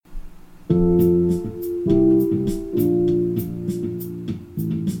Just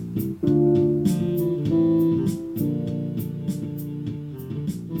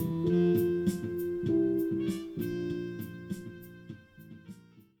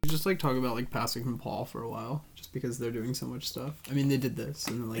like talk about like Pasek and Paul for a while, just because they're doing so much stuff. I mean, they did this,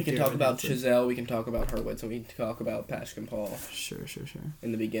 and like we can talk about Giselle, we can talk about Hurwitz, and we can talk about Pasek and Paul. Sure.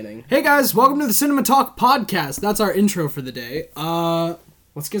 In the beginning. Hey guys, welcome to the Cinema Talk podcast. That's our intro for the day.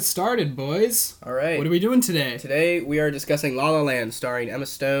 Let's get started, boys. All right. What are we doing today? Today we are discussing La La Land, starring Emma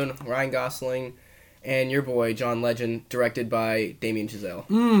Stone, Ryan Gosling, and your boy John Legend, directed by Damien Chazelle.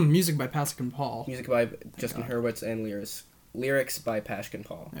 Music by Pasek and Paul. Music by Justin Hurwitz and lyrics by Pasek and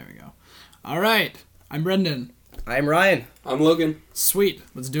Paul. There we go. All right. I'm Brendan. I'm Ryan. I'm Logan. Sweet.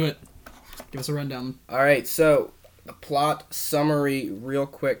 Let's do it. Give us a rundown. All right. So, a plot summary, real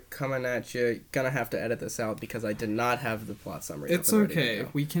quick, coming at you. Gonna have to edit this out because I did not have the plot summary. It's okay.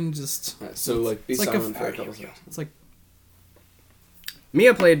 We can just. Right, so, like, be silent for a couple seconds. It's like.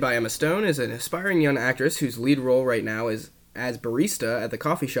 Mia, played by Emma Stone, is an aspiring young actress whose lead role right now is as barista at the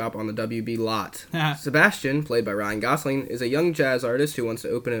coffee shop on the WB lot. Sebastian, played by Ryan Gosling, is a young jazz artist who wants to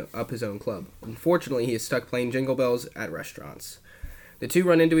open up his own club. Unfortunately, he is stuck playing jingle bells at restaurants. The two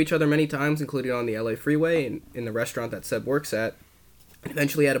run into each other many times, including on the LA freeway and in the restaurant that Seb works at, and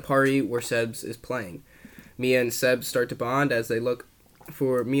eventually at a party where Seb's is playing. Mia and Seb start to bond as they look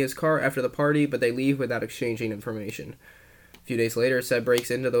for Mia's car after the party, but they leave without exchanging information. A few days later, Seb breaks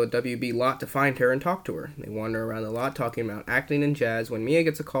into the WB lot to find her and talk to her. They wander around the lot talking about acting and jazz when Mia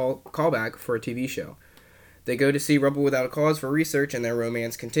gets a call back for a TV show. They go to see Rebel Without a Cause for research, and their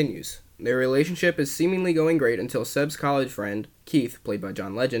romance continues. Their relationship is seemingly going great until Seb's college friend, Keith, played by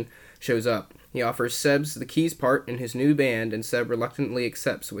John Legend, shows up. He offers Seb's the keys part in his new band, and Seb reluctantly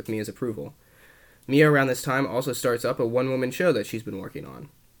accepts with Mia's approval. Mia, around this time, also starts up a one-woman show that she's been working on.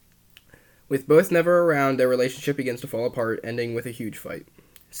 With both never around, their relationship begins to fall apart, ending with a huge fight.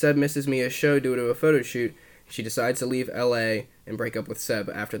 Seb misses Mia's show due to a photo shoot. She decides to leave LA and break up with Seb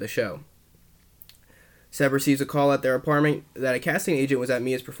after the show. Seb receives a call at their apartment that a casting agent was at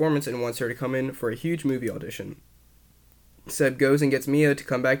Mia's performance and wants her to come in for a huge movie audition. Seb goes and gets Mia to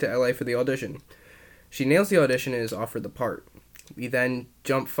come back to LA for the audition. She nails the audition and is offered the part. We then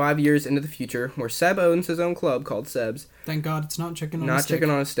jump 5 years into the future, where Seb owns his own club called Seb's. Thank God it's not chicken on a stick. Not chicken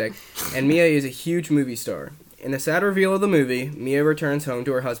on a stick. And Mia is a huge movie star. In the sad reveal of the movie, Mia returns home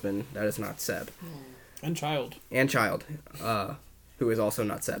to her husband, that is not Seb. And child. Who is also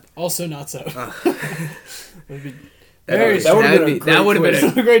not Seb. Also not Seb. That would have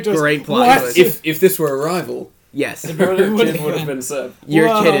been a great plot twist. If this were a rival. Yes. It would have been Seb. Your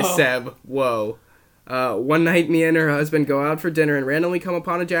kid is Seb. Whoa. One night, Mia and her husband go out for dinner and randomly come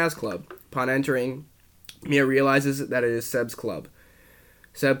upon a jazz club. Upon entering, Mia realizes that it is Seb's club.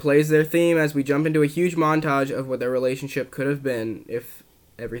 Seb plays their theme as we jump into a huge montage of what their relationship could have been if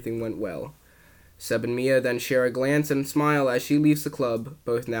everything went well. Seb and Mia then share a glance and smile as she leaves the club,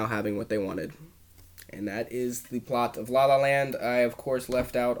 both now having what they wanted. And that is the plot of La La Land. I, of course,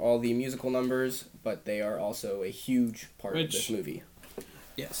 left out all the musical numbers, but they are also a huge part of this movie.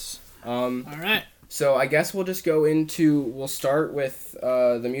 Yes. All right. So I guess we'll start with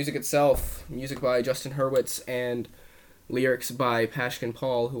the music itself. Music by Justin Hurwitz and lyrics by Pasek and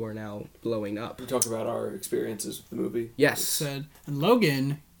Paul, who are now blowing up. We talk about our experiences with the movie. Yes. And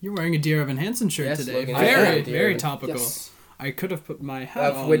Logan, you're wearing a Dear Evan Hansen shirt today. Logan, very topical. Yes. I could have put my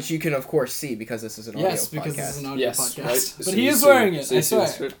hat on. Which you can, of course, see because this is an audio podcast. Yes, because this is an audio podcast. Right? But he is wearing it, I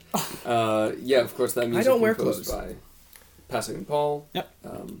swear. Yeah, of course, that music I don't wear composed clothes. by Pasek and Paul. Yep.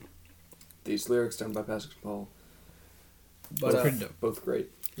 These lyrics done by Pasek and Paul. But both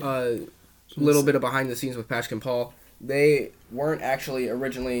great. Little bit of behind the scenes with Pasek and Paul. They weren't actually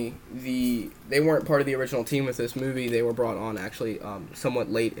originally they weren't part of the original team with this movie. They were brought on actually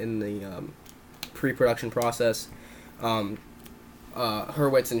somewhat late in the pre-production process.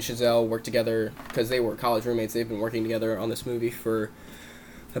 Hurwitz and Chazelle worked together because they were college roommates. They've been working together on this movie for,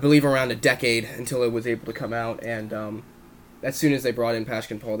 I believe, around a decade until it was able to come out. And as soon as they brought in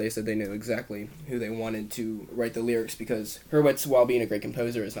Pasek and Paul, they said they knew exactly who they wanted to write the lyrics because Hurwitz, while being a great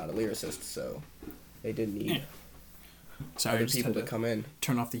composer, is not a lyricist, so they did need other people to come in.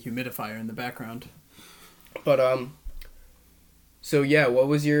 Turn off the humidifier in the background. But so yeah, what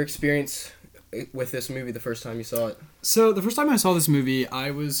was your experience with this movie the first time you saw it? So the first time I saw this movie, I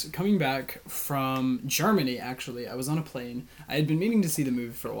was coming back from Germany, actually. I was on a plane. I had been meaning to see the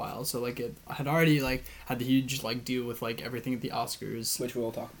movie for a while, so it had already had the huge deal with everything at the Oscars, which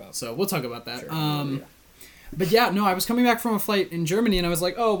we'll talk about. So we'll talk about that. Sure. But yeah, no, I was coming back from a flight in Germany, and I was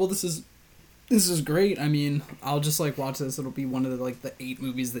like, oh, well, this is this is great. I mean, I'll just like watch this. It'll be one of the like the 8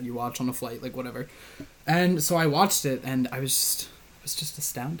 movies that you watch on a flight, like whatever. And so I watched it, and I was just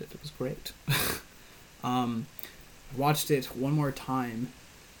astounded. It was great. I watched it one more time,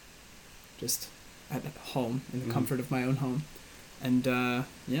 just at home in the comfort of my own home, and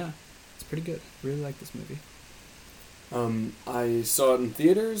yeah, it's pretty good. Really like this movie. I saw it in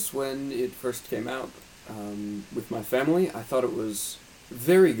theaters when it first came out with my family. I thought it was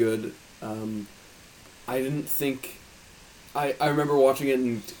very good. I didn't think... I remember watching it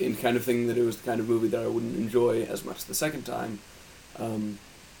and kind of thinking that it was the kind of movie that I wouldn't enjoy as much the second time.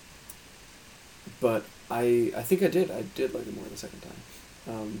 But I think I did. I did like it more the second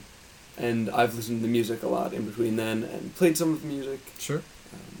time. And I've listened to the music a lot in between then and played some of the music. Sure.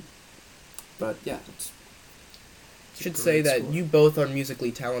 But yeah, it's Should say that you both are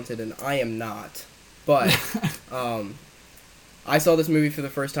musically talented and I am not. But I saw this movie for the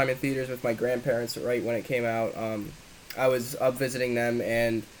first time in theaters with my grandparents right when it came out. I was up visiting them,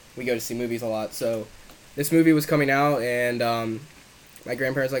 and we go to see movies a lot. So this movie was coming out, and my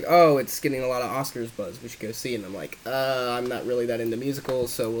grandparents were like, oh, it's getting a lot of Oscars buzz. We should go see it. And I'm like, I'm not really that into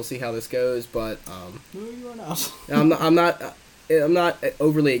musicals, so we'll see how this goes. But no, you are not. I'm not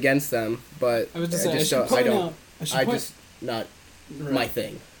overly against them, but I was just saying, not right. my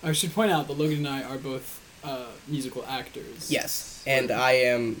thing. I should point out that Logan and I are both musical actors. Yes, and I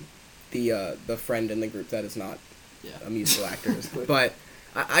am the friend in the group that is not Yeah. a musical actor. But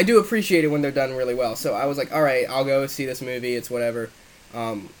I do appreciate it when they're done really well. So I was like, all right, I'll go see this movie. It's whatever.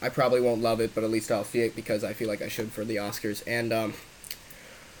 I probably won't love it, but at least I'll see it because I feel like I should for the Oscars. And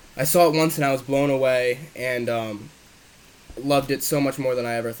I saw it once and I was blown away and loved it so much more than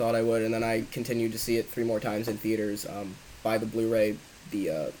I ever thought I would. And then I continued to see it 3 more times in theaters, buy the Blu-ray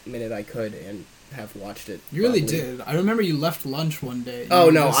the minute I could, and have watched it. You really did. I remember you left lunch one day. Oh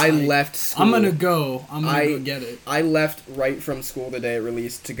no, I left school. I'm gonna go get it. I left right from school the day it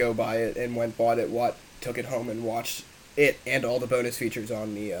released to go buy it, and bought it, took it home and watched it and all the bonus features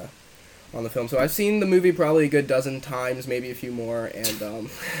on the film. So I've seen the movie probably a good dozen times, maybe a few more, and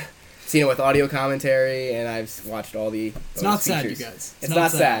seen it with audio commentary, and I've watched all the bonus It's not features. sad, you guys. It's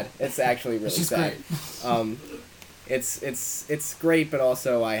not sad. It's actually really it's just sad. great. It's great, but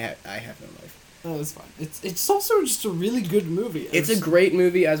also I have no life. Oh, it's fine. It's also just a really good movie. It's a great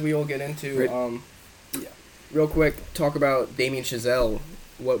movie, as we will get into. Great. Yeah. Real quick, talk about Damien Chazelle.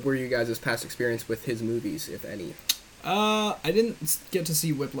 What were you guys' past experience with his movies, if any? I didn't get to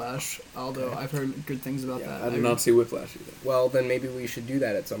see Whiplash, although I've heard good things about that. I did not see Whiplash either. Well, then maybe we should do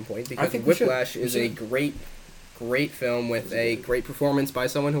that at some point, because think we should. Whiplash is a great film with a great performance by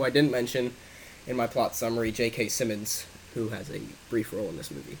someone who I didn't mention in my plot summary, J.K. Simmons, who has a brief role in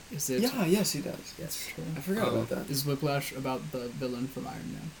this movie. Is it? Yes, he does. Yes. True. I forgot about that. Is Whiplash about the villain from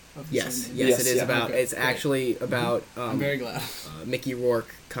Iron Man? Of the Yes, same yes, name? it is about. Okay, It's great. actually about. I'm very glad. Mickey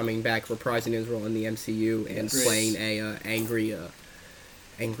Rourke coming back, reprising his role in the MCU and Great. playing a angry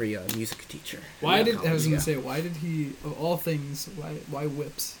music teacher. Why did he, of all things, why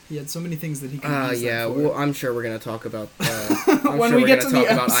whips? He had so many things that he could use yeah, that for. well, I'm sure we're gonna talk about. When we get to the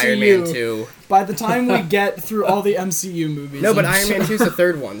about Iron MCU, Man 2. By the time we get through all the MCU movies, No, but I'm Iron Man 2 is the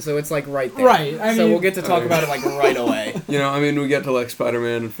third one, so it's like right there. Right, I so mean- we'll get to talk about it like right away. You know, I mean, we get to like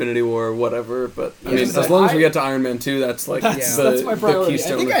Spider-Man, Infinity War, whatever, but I mean, just as like, long as we get to Iron Man 2, that's like That's the my priority. I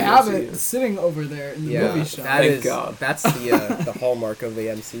keystone think of I the have MCU. it sitting over there in the Yeah, movie shop. Thank God. That's the hallmark of the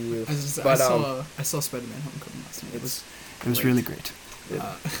MCU. I saw Spider-Man: Homecoming last night. It was really great.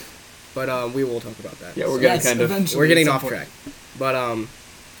 Yeah. But we will talk about that. Yeah, we're getting Yes, kind of... eventually, We're getting at some off point. track.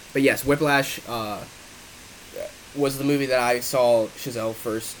 But yes, Whiplash was the movie that I saw Chazelle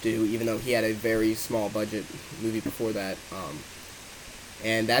first do, even though he had a very small budget movie before that.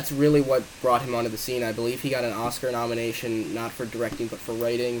 And that's really what brought him onto the scene. I believe he got an Oscar nomination, not for directing, but for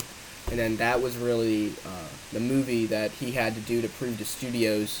writing. And then that was really the movie that he had to do to prove to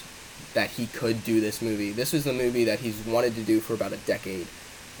studios that he could do this movie. This was the movie that he's wanted to do for about a decade,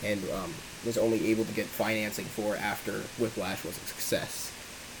 and was only able to get financing for after Whiplash was a success.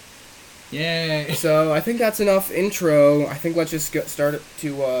 Yay! So I think that's enough intro. I think let's just start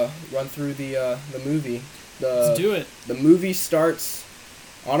to run through the movie. Let's do it. The movie starts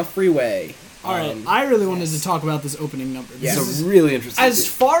on a freeway. All right, I really wanted to talk about this opening number. Yes. This It's is- a really interesting... As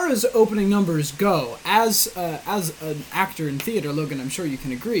far as opening numbers go, as an actor in theater, Logan, I'm sure you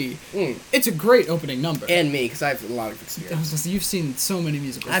can agree, it's a great opening number. And me, because I have a lot of I experience. was just- you've seen so many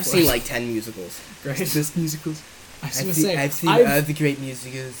musicals. I've before. seen like 10 musicals. great musicals. I was gonna say, I've seen I've- other great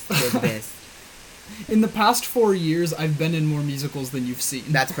musicals. They're the best. in the past 4 years, I've been in more musicals than you've seen.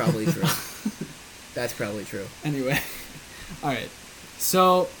 That's probably true. That's probably true. Anyway, all right.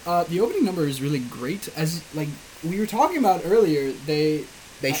 So the opening number is really great. As like we were talking about earlier, they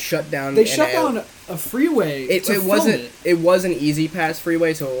shut down. They shut down a freeway. It was an easy pass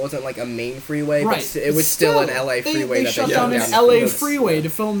freeway, so it wasn't like a main freeway. Right. But it was still an LA freeway. They shut down an LA freeway to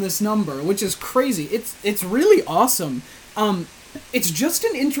film this number, which is crazy. It's really awesome. It's just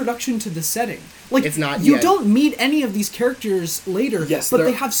an introduction to the setting. Like, it's not. You don't meet any of these characters later, yes, but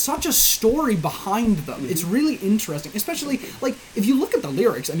they have such a story behind them. Mm-hmm. It's really interesting, especially like if you look at the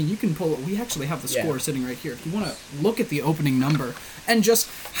lyrics. I mean, you can pull. We actually have the score sitting right here. If you want to look at the opening number and just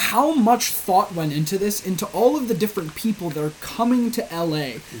how much thought went into this, into all of the different people that are coming to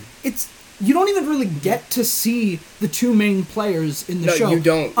LA. It's. You don't even really get to see the two main players in the show. You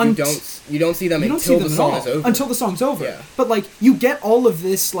don't see them until the song is over. Until the song's over. Yeah. But like you get all of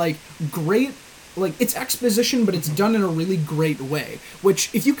this like great, like it's exposition, but it's done in a really great way.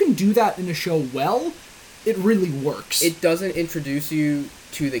 Which if you can do that in a show well, it really works. It doesn't introduce you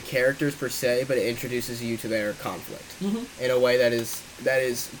to the characters per se, but it introduces you to their conflict in a way that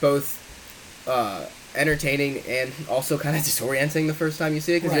is both entertaining and also kind of disorienting the first time you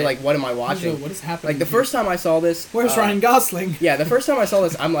see it, because you're like, what am I watching? What is happening? Like the first time I saw this, where's Ryan Gosling? Yeah, the first time I saw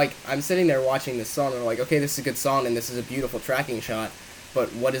this, I'm sitting there watching this song, and I'm like, okay, this is a good song, and this is a beautiful tracking shot, but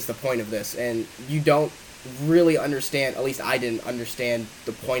what is the point of this? And you don't really understand, at least I didn't understand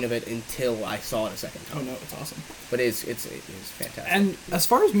the point of it until I saw it a second time. Oh no, it's awesome. But it's fantastic. And as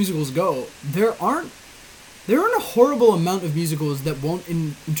far as musicals go, there aren't a horrible amount of musicals that won't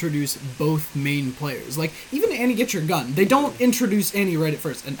introduce both main players. Like, even Annie Get Your Gun, they don't introduce Annie right at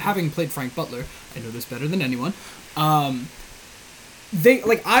first. And having played Frank Butler, I know this better than anyone. I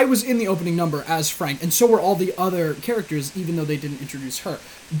was in the opening number as Frank, and so were all the other characters, even though they didn't introduce her.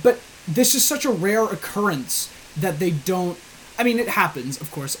 But this is such a rare occurrence that they don't... I mean, it happens,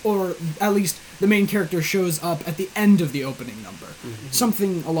 of course, or at least the main character shows up at the end of the opening number. Mm-hmm.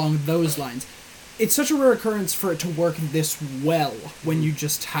 Something along those lines. It's such a rare occurrence for it to work this well when you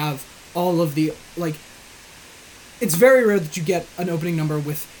just have all of the, like... It's very rare that you get an opening number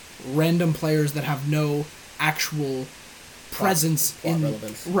with random players that have no actual presence plot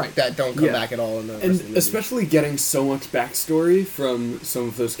relevance. Right. That don't come back at all in the rest of the movie. Especially getting so much backstory from some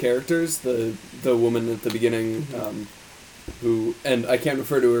of those characters. The woman at the beginning, who... And I can't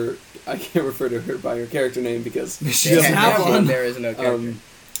refer to her by her character name because she doesn't have one. There is no character.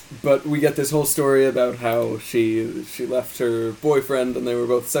 But we get this whole story about how she left her boyfriend and they were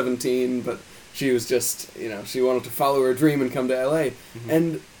both 17, but she was just, she wanted to follow her dream and come to LA. Mm-hmm.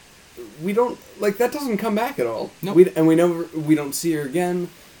 And we don't, that doesn't come back at all. Nope. We don't see her again.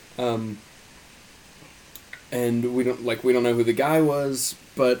 And we don't know who the guy was,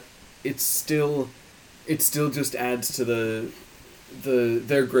 but it still just adds to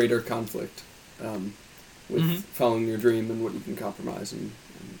their greater conflict with following your dream and what you can compromise and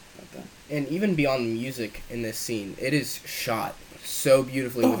about that. And even beyond the music in this scene, it is shot so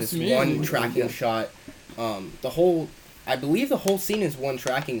beautifully with this one tracking shot. I believe the whole scene is one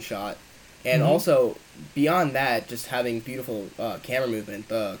tracking shot. And also, beyond that, just having beautiful camera movement,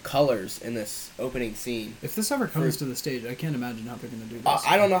 the colors in this opening scene. If this ever comes to the stage, I can't imagine how they're going to do this.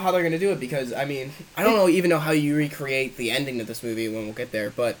 I don't know how they're going to do it because, I don't even know how you recreate the ending of this movie when we'll get there,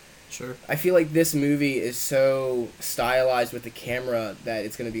 but sure. I feel like this movie is so stylized with the camera that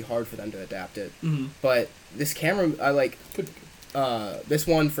it's going to be hard for them to adapt it. Mm-hmm. But this camera, I like... this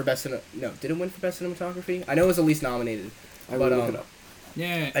one for best... did it win for best cinematography? I know it was at least nominated. I will look it up.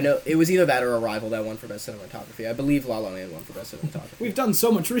 Yeah. I know it was either that or Arrival that won for best cinematography. I believe La La Land won for best cinematography. We've done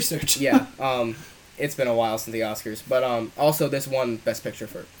so much research. Yeah. It's been a while since the Oscars, but also this won Best Picture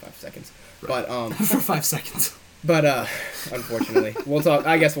for 5 seconds. Right. But for 5 seconds. But unfortunately, we'll talk.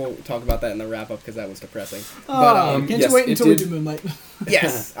 I guess we'll talk about that in the wrap up because that was depressing. Can't you wait until we do Moonlight?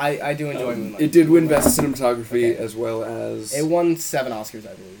 Yes, I do enjoy Moonlight. It did win Best Cinematography as well as... It won 7 Oscars,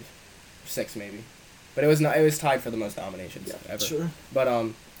 I believe, 6 maybe. But it was not. It was tied for the most nominations ever. Sure. But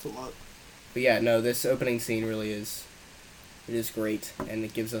it's a lot. But yeah, no, this opening scene really is. It is great, and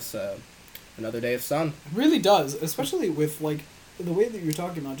it gives us another day of sun. It really does, especially with the way that you're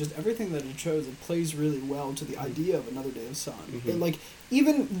talking about, just everything that it shows. It plays really well to the idea of another day of sun. Mm-hmm. And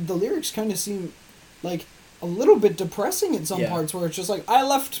even the lyrics kind of seem like a little bit depressing in some parts, where it's just like, I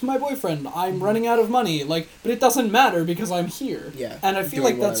left my boyfriend, I'm running out of money, but it doesn't matter because I'm here. Yeah. And I feel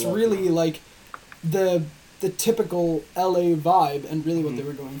like that's really the typical LA vibe, and really what they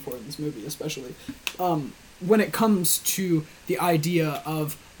were going for in this movie, especially when it comes to the idea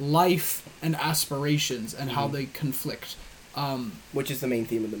of life and aspirations and how they conflict. Which is the main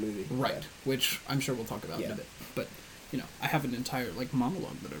theme of the movie. Right, yeah. Which I'm sure we'll talk about in a bit. But, I have an entire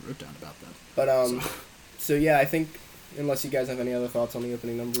monologue that I wrote down about that. But, so yeah, I think unless you guys have any other thoughts on the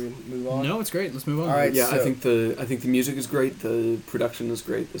opening number, we move on. No, it's great. Let's move on. All right. Yeah, so- I think the music is great. The production is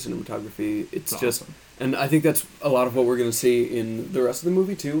great. The cinematography. It's just, awesome. and I think that's a lot of what we're gonna see in the rest of the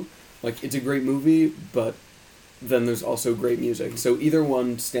movie too. Like, it's a great movie, but then there's also great music. So either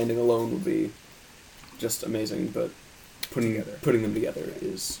one standing alone would be just amazing. But putting them together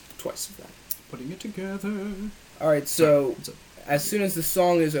is twice of that. Putting it together. All right. So What's up? as soon as the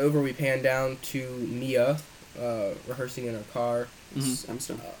song is over, we pan down to Mia, rehearsing in her car. Mhm. I'm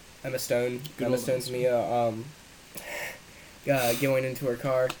still. Emma Stone. Good Emma old Stone's Emma Mia going into her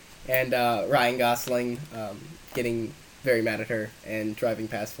car, and Ryan Gosling getting very mad at her and driving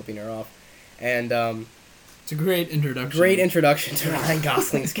past, flipping her off. And It's a great introduction. great introduction to Ryan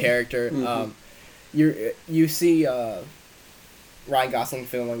Gosling's character. Mhm. You see Ryan Gosling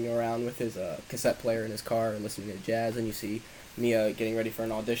filming around with his cassette player in his car and listening to jazz, and you see Mia getting ready for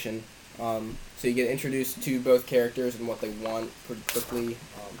an audition. So you get introduced to both characters and what they want pretty quickly,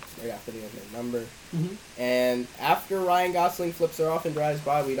 right after the opening number. Mhm. And after Ryan Gosling flips her off and drives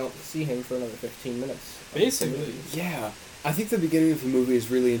by, we don't see him for another 15 minutes. Basically. Yeah, I think the beginning of the movie is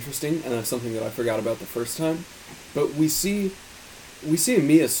really interesting, and that's something that I forgot about the first time. But we see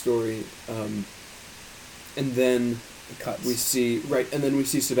Mia's story, and then It cuts. we see and then we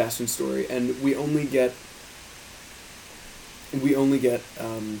see Sebastian's story, and we only get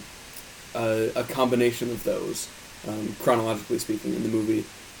a combination of those, chronologically speaking, in the movie.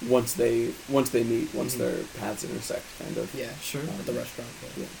 Once they meet, once Mhm. their paths intersect, kind of. Yeah, Sure. at the restaurant.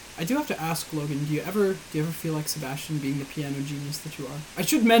 Yeah. I do have to ask, Logan, do you ever feel like Sebastian being the piano genius that you are? I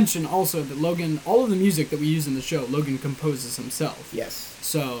should mention also that Logan, all of the music that we use in the show, Logan composes himself. Yes.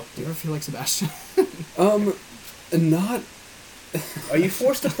 So, do you ever feel like Sebastian? Not. Are you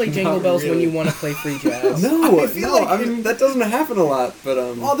forced to play Jingle Not Bells when really. you want to play free jazz? No, I feel no. like I mean, that doesn't happen a lot, but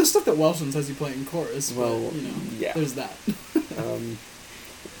Oh, there's stuff that Welshman says you play in chorus. Well, but, you know, yeah. there's that.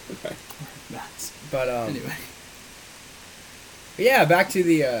 Okay. That's But anyway, yeah, back to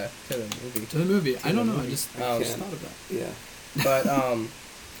the movie. to the movie. I don't know. I movie. just Oh. just thought of that. Yeah. But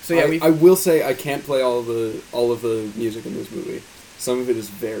so yeah, I will say I can't play all of the music in this movie. Some of it is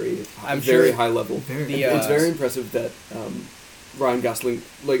very sure high level. Very. The, It's very impressive that Ryan Gosling,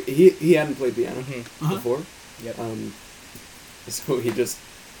 like, he hadn't played piano Uh-huh. before. Yep. So he just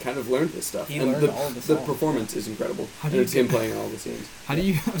kind of learned this stuff. He and learned the, all of the the songs. performance is incredible. How do And you it's him get- playing all the scenes. How do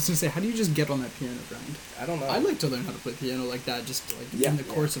you? I was gonna say, how do you just get on that piano grind? I don't know. I'd like to learn how to play piano like that, just like Yeah. in the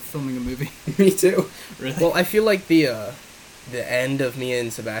course of filming a movie. Me too. Really? Well, I feel like the end of Mia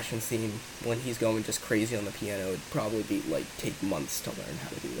and Sebastian's theme when he's going just crazy on the piano would probably be like take months to learn how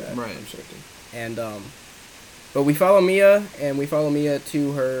to do that. Right. I'm sure. And but we follow Mia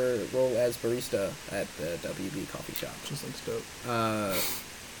to her role as barista at the WB coffee shop. just like dope.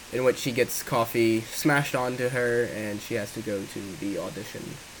 In which she gets coffee smashed onto her, and she has to go to the audition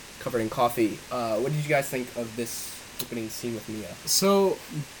covered in coffee. What did you guys think of this opening scene with Mia? So,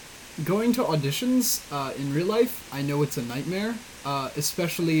 going to auditions in real life, I know it's a nightmare.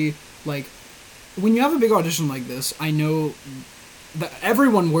 Especially like when you have a big audition like this, I know that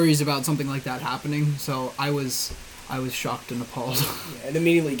everyone worries about something like that happening. So I was shocked and appalled. Yeah, it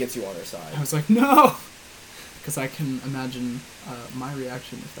immediately gets you on her side. I was like, no, because I can imagine my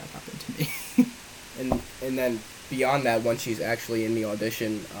reaction if that happened to me. And then beyond that, once she's actually in the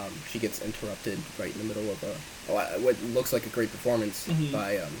audition, she gets interrupted right in the middle of what looks like a great performance Mhm.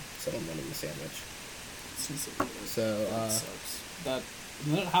 by someone wanting a sandwich. So That sucks.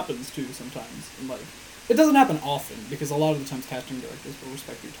 That happens too sometimes. And like, it doesn't happen often because a lot of the times casting directors will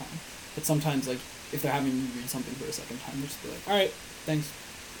respect your time. But sometimes, like, if they're having you read something for a second time, they'll just be like, "All right, thanks,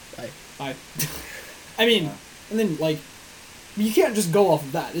 bye." I mean, and then like, you can't just go off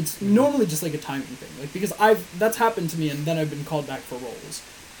of that. It's normally just like a timing thing. Like, because that's happened to me, and then I've been called back for roles,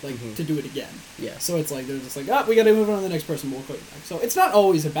 like Mhm. to do it again. yeah. So it's like they're just like, we gotta move on to the next person. We'll call you back. So it's not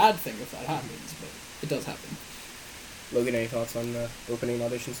always a bad thing if that happens, but it does happen. Logan, any thoughts on the opening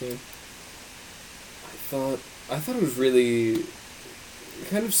audition scene? I thought it was really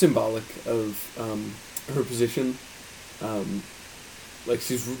kind of symbolic of her position. Like,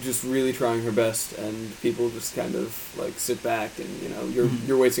 she's just really trying her best, and people just kind of like sit back and, you know,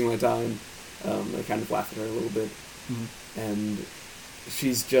 you're wasting my time. They kind of laugh at her a little bit, and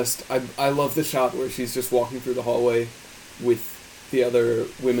she's just I love the shot where she's just walking through the hallway with the other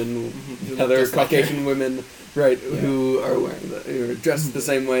women, the other Just like Caucasian her. women, right, Yeah. who are wearing who are dressed the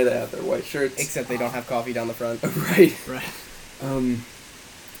same way. They have their white shirts, Except they don't have coffee down the front. right. Right.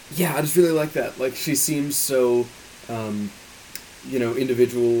 Yeah, I just really like that. Like, she seems so,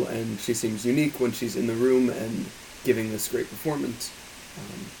 individual, and she seems unique when she's in the room and giving this great performance.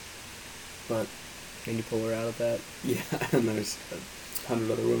 But And you pull her out of that. Yeah, and there's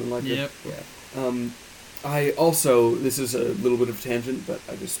 100 other women like her. Yep. Yeah. I also, this is a little bit of a tangent, but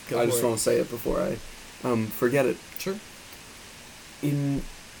I just Go want for it. to say it before I forget it. Sure. In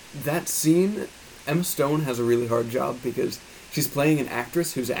that scene, Emma Stone has a really hard job because she's playing an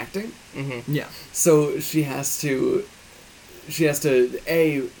actress who's acting. Mm-hmm. Yeah. So she has to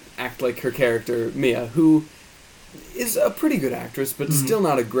act like her character Mia, who is a pretty good actress, but Mhm. still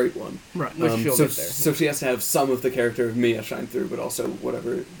not a great one. Right. Which she'll so, get there. so she has to have some of the character of Mia shine through, but also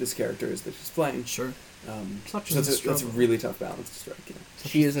whatever this character is that she's playing. Sure. Such So as a that's a struggle. really tough balance to strike. Yeah.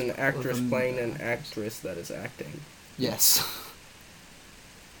 She is an actress With a playing male an actress that is acting. Yes.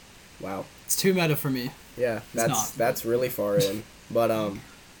 Wow. It's too meta for me. Yeah, not. that's really far in. But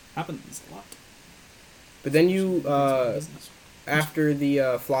Happens a lot. but then you Business. after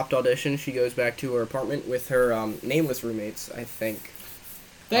the flopped audition, she goes back to her apartment with her nameless roommates, I think.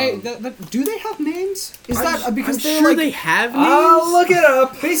 They do they have names? Is I'm that because I'm they're sure like they have names? I'll look it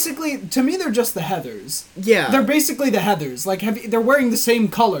up. basically to me they're just the Heathers. Yeah. They're basically the Heathers. Like they're wearing the same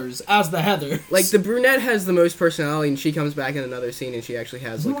colors as the Heathers. Like the brunette has the most personality, and she comes back in another scene, and she actually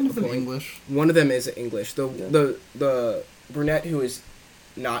has Isn't like one of a them point. English? One of them is English. Yeah. The brunette who is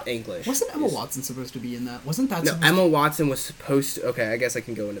not English. Wasn't Emma is- Watson supposed to be in that? Wasn't that No, supposed Emma Watson was supposed to. Okay, I guess I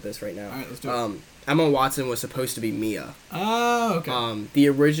can go into this right now. Alright, let's do it. Emma Watson was supposed to be Mia. Oh, okay. The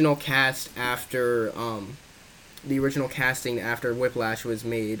original cast after the original casting after Whiplash was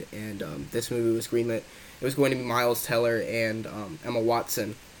made and this movie was greenlit, it was going to be Miles Teller and Emma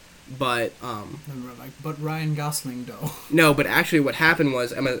Watson, but And we're like, but Ryan Gosling though. no, but actually what happened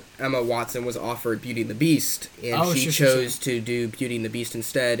was Emma Watson was offered Beauty and the Beast, and Oh, she sure. chose to do Beauty and the Beast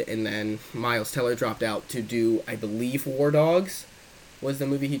instead, and then Miles Teller dropped out to do, I believe, War Dogs was the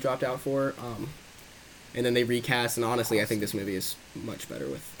movie he dropped out for. And then they recast, and honestly, I think this movie is much better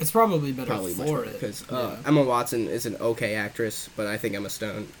with It's probably better probably much for better it. because Yeah. Emma Watson is an okay actress, but I think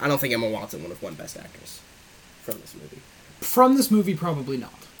I don't think Emma Watson would have won Best Actress from this movie. From this movie, probably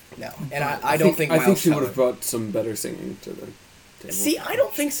not. No, and I don't think I think Miles she would Teller- have brought some better singing to the table. See, I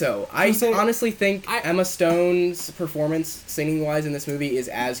don't think so. I was gonna say, honestly think Emma Stone's performance, singing-wise, in this movie is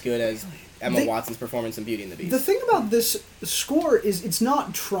as good as Emma Watson's performance in Beauty and the Beast. The thing about this score is it's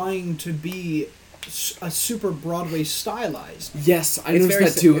not trying to be a super Broadway stylized. Yes, I It's noticed very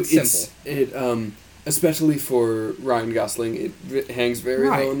that too. it's Especially for Ryan Gosling, it hangs very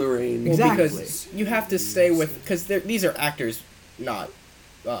Right. low in the range. Well, Exactly. because you have to stay with, because these are actors, not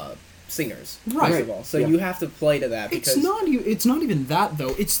singers, Right. first of all. So Yeah. you have to play to that because It's not even that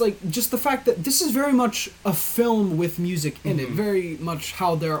though. It's like just the fact that this is very much a film with music in it. Very much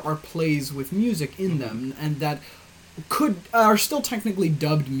how there are plays with music in them, and that are still technically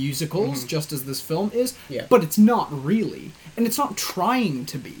dubbed musicals, just as this film is. Yeah. But it's not really, and it's not trying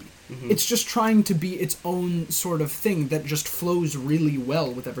to be. Mm-hmm. It's just trying to be its own sort of thing that just flows really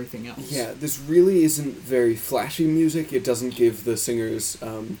well with everything else. Yeah, this really isn't very flashy music. It doesn't give the singers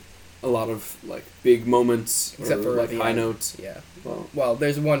a lot of like big moments except or for like the high end. notes. Yeah. Well, Well,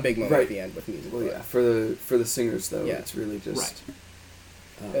 there's one big moment Right. at the end with music. well, but yeah. For the singers though, Yeah. it's really just.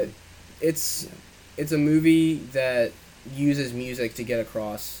 Right. It's Yeah. it's a movie that uses music to get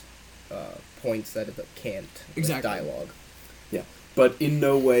across points that it can't with Exactly. dialogue. But in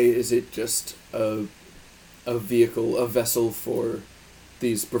no way is it just a vehicle, a vessel for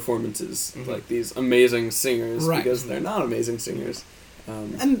these performances, Mhm. like these amazing singers, Right. because they're not amazing singers.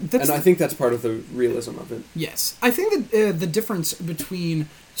 And that's I think that's part of the realism of it. Yes. I think that the difference between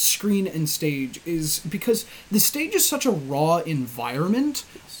screen and stage is because the stage is such a raw environment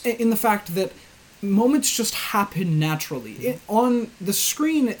in the fact that moments just happen naturally. On the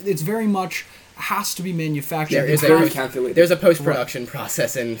screen, it's very much has to be manufactured. There is It's a very post- calculated. There's a post-production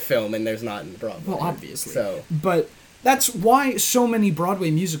process in film, and there's not in Broadway. Well, obviously. So But that's why so many Broadway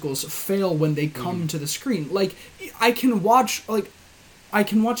musicals fail when they come to the screen. Like, I can watch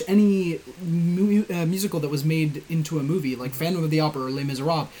any musical that was made into a movie, like Phantom of the Opera or Les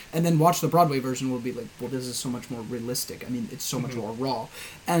Miserables, and then watch the Broadway version. Will be like, well, this is so much more realistic. I mean, it's so much more raw,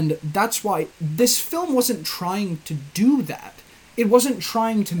 and that's why this film wasn't trying to do that. It wasn't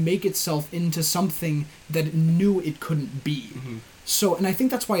trying to make itself into something that it knew it couldn't be. So, and I think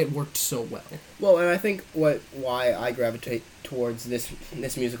that's why it worked so well. Well, and I think why I gravitate towards this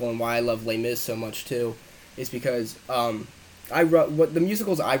musical and why I love Les Mis so much too, is because what the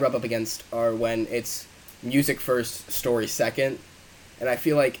musicals I rub up against are when it's music first, story second, and I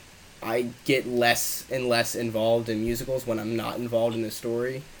feel like I get less and less involved in musicals when I'm not involved in the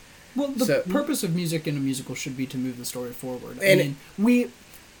story. Well, the So- purpose of music in a musical should be to move the story forward. I And mean,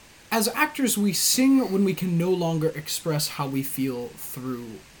 as actors, we sing when we can no longer express how we feel through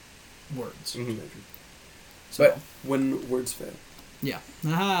words. So, But When words fail. yeah.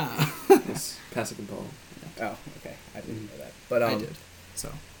 Aha. Yes, Pasek and Paul. oh, okay, I didn't know that. But I did. So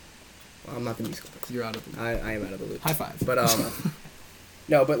well, I'm not the musical person. you're out of the loop. I am out of the loop. High five. But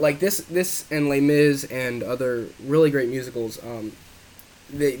no, but like this and Les Mis and other really great musicals,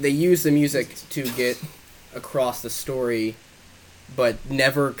 they use the music to get across the story, but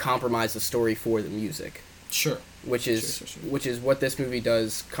never compromise the story for the music. Sure. Which is Sure. which is what this movie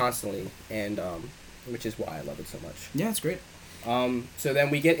does constantly, and which is why I love it so much. Yeah, it's great. So then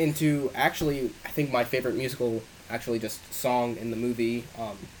we get into actually, I think my favorite musical, actually just song in the movie,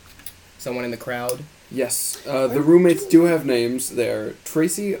 Someone in the Crowd. Yes, the roommates do have names. They're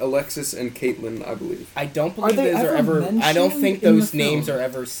Tracy, Alexis, and Caitlin, I believe. I don't believe they those are ever ever. I don't mentioned think in the those names film? are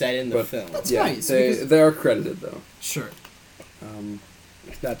ever said in the But film. That's Yeah, nice. they because- they are credited though. Sure.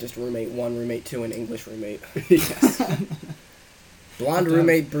 It's not just roommate 1, roommate 2, and English roommate. Yes. Blonde But,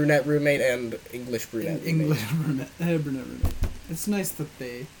 roommate, brunette roommate, and English brunette. English roommate. brunette, brunette roommate. It's nice that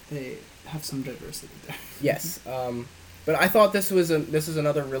they have some diversity there. Yes. But I thought this is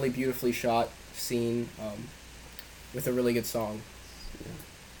another really beautifully shot scene, with a really good song.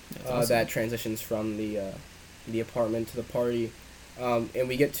 That's awesome. That transitions from the apartment to the party, and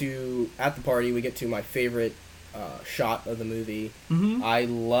we get to at the party. We get to my favorite shot of the movie. Mm-hmm. I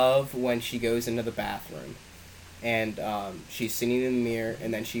love when she goes into the bathroom, and she's sitting in the mirror,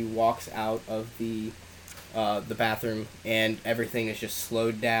 and then she walks out of the bathroom, and everything is just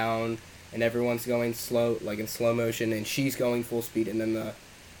slowed down, and everyone's going slow, like in slow motion, and she's going full speed, and then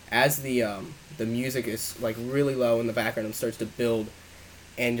as the music is like really low in the background and starts to build,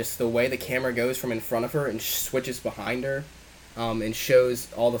 and just the way the camera goes from in front of her and switches behind her, and shows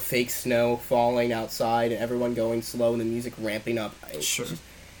all the fake snow falling outside and everyone going slow and the music ramping up. Sure.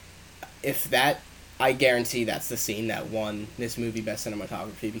 I guarantee that's the scene that won this movie Best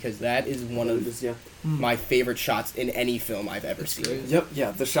Cinematography, because that is one of Yeah. my favorite shots in any film I've ever That's seen. great. Yep. Yeah.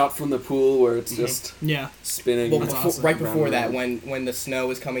 The shot from the pool where it's just Yeah. spinning. Well, That's before, awesome. right before Round that, and when the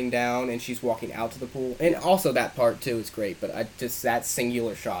snow is coming down and she's walking out to the pool, and also that part too is great. But that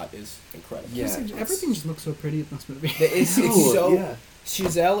singular shot is incredible. Yeah, Everything just looks so pretty in this movie. It's Cool, so. yeah.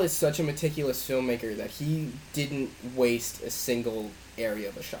 Chazelle is such a meticulous filmmaker that he didn't waste a single area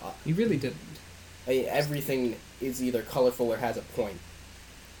of a shot. He really didn't. I mean, everything is either colorful or has a point.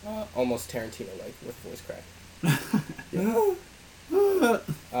 Almost Tarantino-like with voice crack.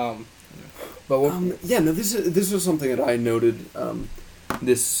 But what, Yeah, no, this was something that I noted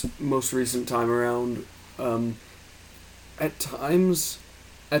this most recent time around. At times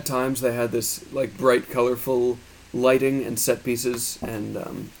they had this like bright, colorful lighting and set pieces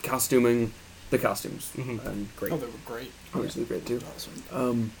and costuming. The costumes and great. Oh, they were great. obviously great too.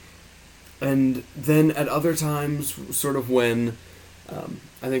 Awesome. And then at other times, sort of when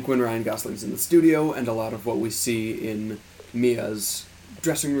I think when Ryan Gosling's in the studio, and a lot of what we see in Mia's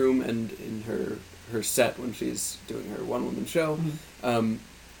dressing room and in her set when she's doing her one-woman show, Mm-hmm.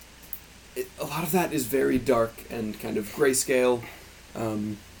 A lot of that is very dark and kind of grayscale,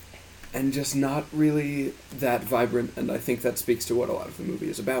 and just not really that vibrant. And I think that speaks to what a lot of the movie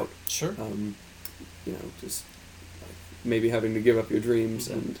is about. Sure. Just like, maybe having to give up your dreams,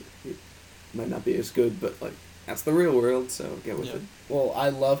 and it might not be as good, but like that's the real world, so get with it. Well, I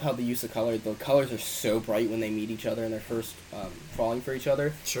love how the use of color. The colors are so bright when they meet each other and they're first falling for each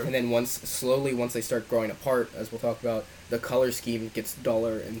other. Sure. And then once they start growing apart, as we'll talk about, the color scheme gets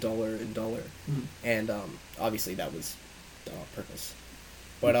duller and duller and duller. Mhm. And obviously that was done on purpose.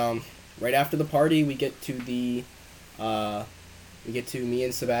 But right after the party, we get to me and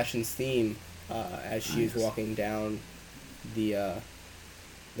Sebastian's theme as she is Nice. walking down the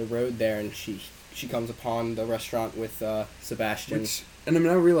road there, and she comes upon the restaurant with Sebastian. And I'm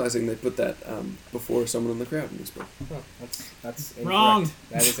now realizing they put that before Someone in the Crowd in this book. Oh, that's incorrect. Wrong.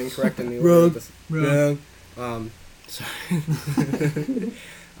 That is incorrect in the Wrong. order of this. Wrong. Sorry.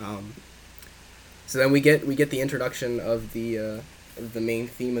 So then we get the introduction of the main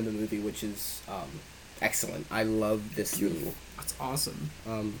theme of the movie, which is excellent. I love this Beautiful. theme. That's awesome.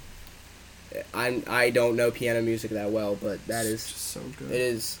 I don't know piano music that well, but that It's is just so good. it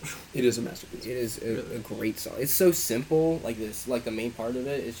is It is a masterpiece. it is Really. a great song. It's so simple. Like this, like the main part of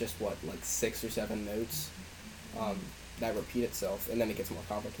it is just like 6 or 7 notes that repeat itself, and then it gets more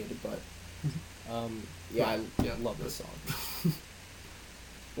complicated. But I love this song.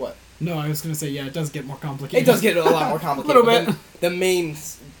 What? No, I was gonna say yeah, it does get more complicated. It does get a lot more complicated. Little but The main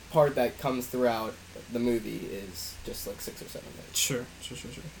part that comes throughout the movie is just like 6 or 7 notes. Sure.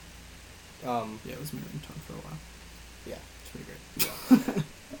 Yeah, it was my ringtone for a while. Yeah. It's pretty great.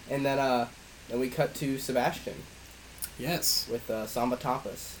 And then we cut to Sebastian Yes. with Samba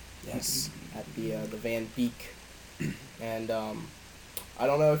Tapas. Yes, at the Van Beek. And I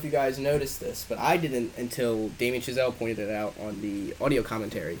don't know if you guys noticed this, but I didn't until Damien Chazelle pointed it out on the audio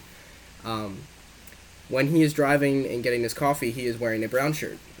commentary. When he is driving and getting his coffee, he is wearing a brown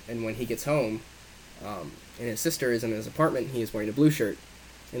shirt. And when he gets home, and his sister is in his apartment, he is wearing a blue shirt.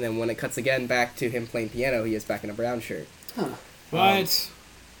 And then when it cuts again back to him playing piano, he is back in a brown shirt. Huh. What?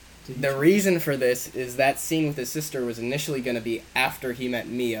 The reason for this is that scene with his sister was initially going to be after he met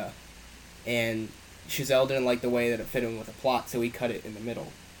Mia, and Chazelle didn't like the way that it fit in with the plot, so he cut it in the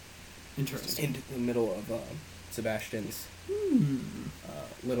middle. Interesting. In the middle of Sebastian's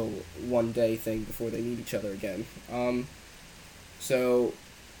little one-day thing before they meet each other again. So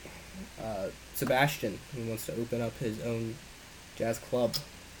Sebastian, he wants to open up his own jazz club.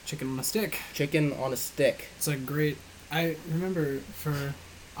 Chicken on a stick. Chicken on a stick. It's a great... I remember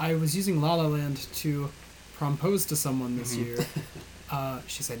I was using La La Land to propose to someone this year.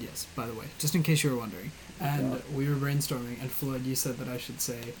 She said yes, by the way, just in case you were wondering. And we were brainstorming, and Floyd, you said that I should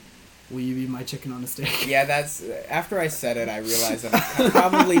say, "Will you be my chicken on a stick?" Yeah, that's... After I said it, I realized that it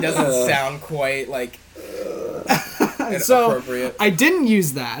probably doesn't sound quite, like... So, appropriate. I didn't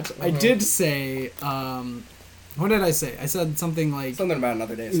use that. I did say... what did I say? I said something like... Something about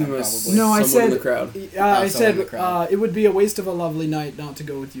another day, probably. No, I said... in the crowd. I someone in the said, crowd. it would be a waste of a lovely night not to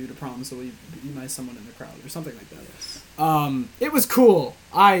go with you to prom, so will you be my someone in the crowd, or something like that. It was cool.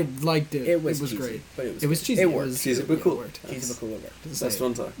 I liked it. It was cheesy, great. But it was cheesy. It It worked. was Cheesy, but cool. It worked. Cheesy but cool, it worked. Best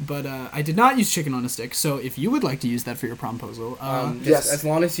one time. But I did not use chicken on a stick, so if you would like to use that for your promposal, Just as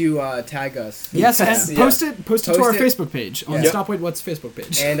long as you tag us. yes, and post it to our it. Facebook page on Yeah. Stop Wait What's Facebook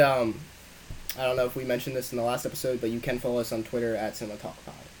page. And I don't know if we mentioned this in the last episode, but you can follow us on Twitter at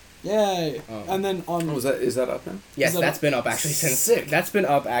CinemaTalkPod. Yay! And then on Is that up now? Yes, Is that that's been up actually since Sick. That's been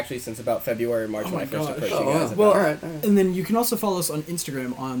up actually since about February or March Oh when my I first gosh. approached Oh, you wow. guys. well, about all right. and then you can also follow us on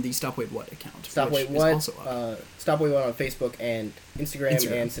Instagram on the Stop Wait What account. Stop which Wait is What, also up. Stop Wait What on Facebook and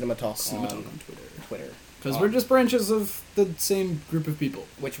Instagram. And Cinema Talk Cinema Talk on on Twitter. Twitter. Because we're just branches of the same group of people.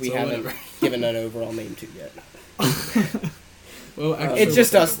 Which we So haven't whatever. given an overall name to yet. Well, actually, It's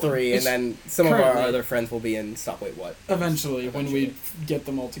just we'll us think of one. three, and It's then some of our currently- other friends will be in Stop Wait What. Eventually, when we get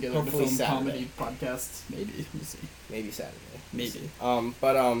them all together Hopefully to film Saturday. comedy podcasts. Maybe. We'll see. Maybe Saturday. Maybe.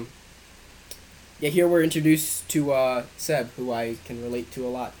 Yeah, here we're introduced to Seb, who I can relate to a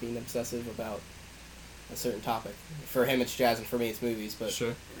lot, being obsessive about a certain topic. For him, it's jazz, and for me, it's movies. But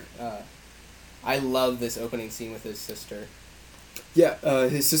Sure. I love this opening scene with his sister. Yeah,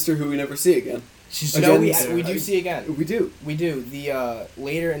 his sister who we never see again. She's No, Again, we do see again. We do. We do. The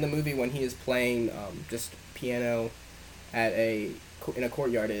later in the movie when he is playing just piano at in a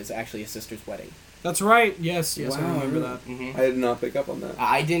courtyard is actually his sister's wedding. That's right. Yes, I Wow, remember really? that. Mm-hmm. I did not pick up on that.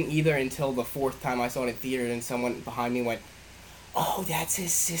 I didn't either until the fourth time I saw it in theater, and someone behind me went, "Oh, that's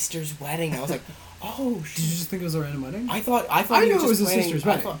his sister's wedding." I was like, "Oh, Did you just think it was a random wedding? I thought I he knew was it was just his planning- sister's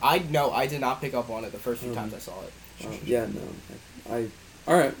wedding. I did not pick up on it the first few times I saw it. Yeah, no.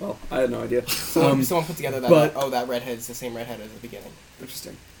 All right. Well, I had no idea. Someone put together that but- that redhead's the same redhead as the beginning.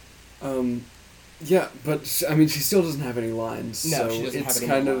 Interesting. Yeah, but I mean, she still doesn't have any lines. No, so she doesn't have it's any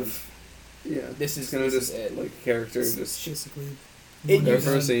kind more of. lines. Yeah, This it's is kind of this just is it. like a character, just basically. It there uses-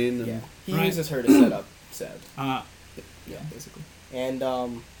 for a scene. And Yeah, he Right. uses her to set up Seb. Yeah, Yeah. basically. And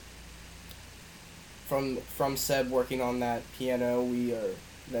from Seb working on that piano, we are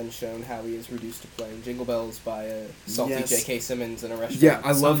then shown how he is reduced to playing Jingle Bells by a salty Yes. J.K. Simmons in a restaurant. Yeah,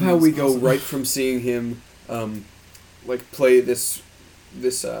 I love how we go Awesome. right from seeing him, like play this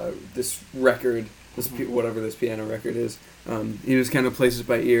record, whatever this piano record is. He just kind of plays it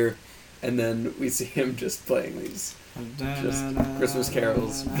by ear, and then we see him just playing these just Christmas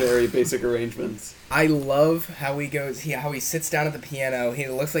carols, very basic arrangements. I love how he goes. How he sits down at the piano. He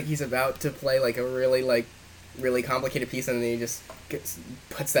looks like he's about to play like a really complicated piece, and then he just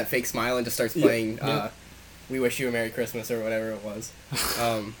puts that fake smile and just starts playing. "We Wish You a Merry Christmas" or whatever it was.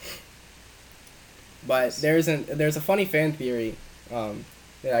 But there's a funny fan theory.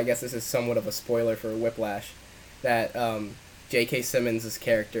 That I guess this is somewhat of a spoiler for Whiplash. That J.K. Simmons'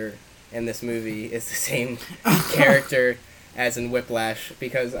 character in this movie is the same character as in Whiplash,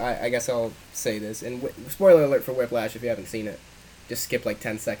 because I guess I'll say this. And spoiler alert for Whiplash if you haven't seen it. Just skip like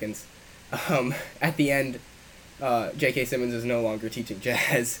 10 seconds. At the end, J.K. Simmons is no longer teaching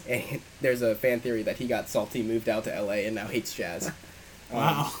jazz, and there's a fan theory that he got salty, moved out to L.A., and now hates jazz.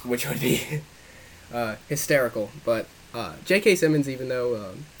 Wow. Which would be hysterical. But J.K. Simmons, even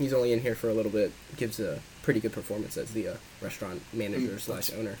though he's only in here for a little bit, gives a pretty good performance as the restaurant manager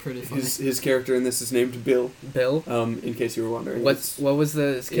 / owner. Pretty funny. His character in this is named Bill. Bill? In case you were wondering. What was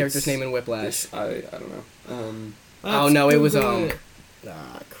the character's it's- name in Whiplash? I don't know. Oh no, it was Google it.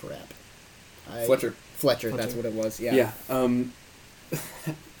 Crap. Fletcher. That's what it was. Yeah. Yeah.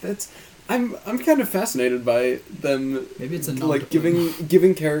 That's. I'm kind of fascinated by them. Maybe it's a like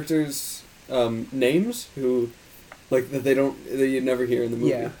giving characters names who, like that you never hear in the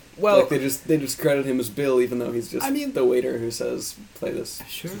movie. Yeah. Well, like they just credit him as Bill, even though he's just the waiter who says play this.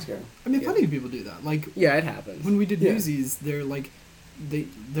 Sure. This I mean, plenty of people do that. Like it happens. When we did Newsies, they're like,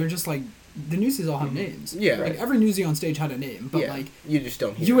 they're just like. The Newsies all have names. Yeah. Like every Newsie on stage had a name, but like you just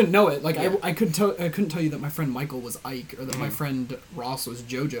don't hear. You wouldn't know it. Like I couldn't tell you that my friend Michael was Ike or that my friend Ross was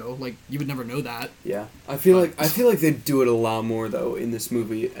JoJo. Like you would never know that. Yeah. I feel like they do it a lot more though in this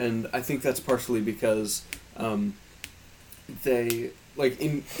movie, and I think that's partially because they like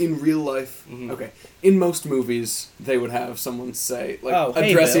in real life. Okay. In most movies, they would have someone say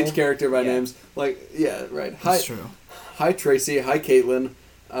address each character by names. Like right. That's true. Hi Tracy. Hi Caitlin.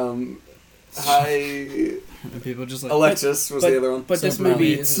 Hi. And people just like Alexis was the other one. But this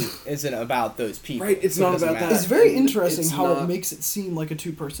movie isn't about those people. Right, it's not about that. It's very interesting how it makes it seem like a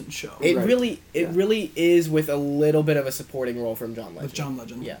two-person show. It really is, with a little bit of a supporting role from John Legend. With John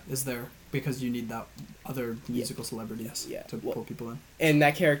Legend, is there because you need that other musical celebrity to pull people in. And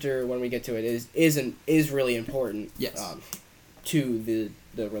that character, when we get to it, is really important. Yes. To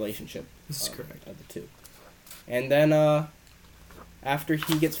the relationship. This is correct. Of the two, and then after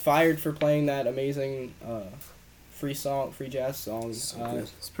he gets fired for playing that amazing free jazz song,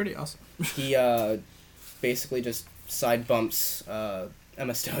 it's pretty awesome. He basically just side bumps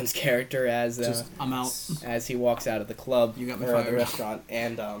Emma Stone's character as I'm out as he walks out of the club. You got me or fired. The restaurant,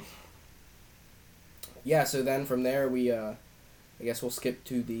 and so then from there we I guess we'll skip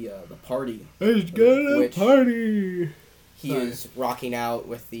to the party. Let's go to the party. He is rocking out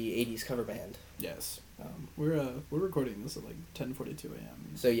with the '80s cover band. Yes. We're recording this at like 10:42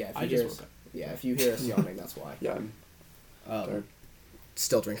 a.m. So if you hear us yawning, that's why. Yeah, I'm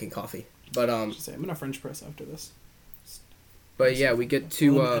still drinking coffee. But I'm gonna French press after this. But yeah, we get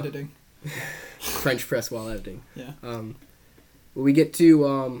to editing. French press while editing. Yeah. We get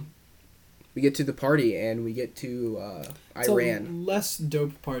to the party and we get to Iran. It's a less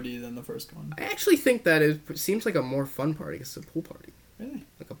dope party than the first one. I actually think that it seems like a more fun party. It's a pool party. Really?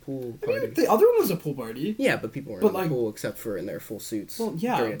 Like a pool party. I mean, the other one was a pool party. Yeah, but people weren't in the pool except for in their full suits. Well,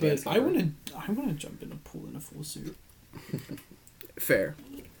 yeah, but I want to jump in a pool in a full suit. Fair.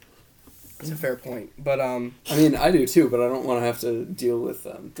 That's a fair point. But I mean, I do too, but I don't want to have to deal with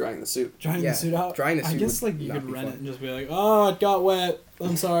drying the suit. Drying the suit out. Drying the suit. I guess like you could rent it and just be like, oh, it got wet.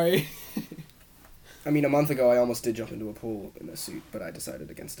 I'm sorry. I mean, a month ago I almost did jump into a pool in a suit, but I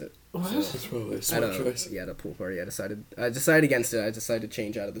decided against it. What? So, that's probably a smart choice. Yeah, at a pool party, I decided against it. I decided to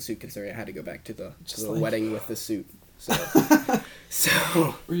change out of the suit considering I had to go back to the wedding with the suit.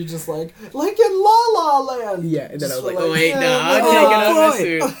 So were you just like in La La Land? Yeah, and then just I was like, oh wait, no, I'm taking out my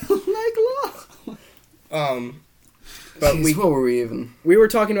suit. Like La. But Jeez, what were we even? We were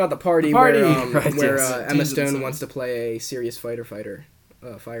talking about the party. Where Emma Stone inside. wants to play a serious firefighter.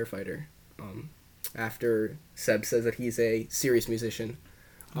 After Seb says that he's a serious musician,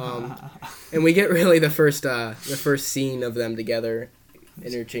 and we get really the first scene of them together,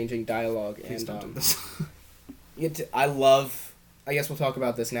 interchanging dialogue. Please don't do this. I guess we'll talk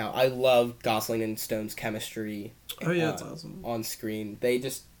about this now. I love Gosling and Stone's chemistry. Oh yeah, that's awesome. On screen,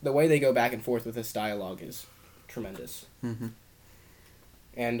 the way they go back and forth with this dialogue is tremendous. Mm-hmm.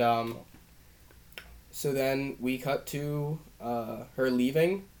 And so then we cut to her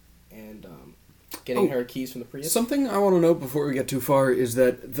leaving and getting her keys from the Prius. Something I want to note before we get too far is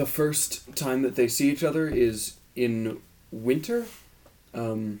that the first time that they see each other is in winter,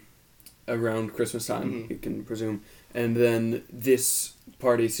 around Christmas time, you can presume. And then this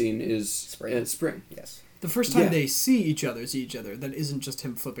party scene is spring. Yes. The first time they see each other, that isn't just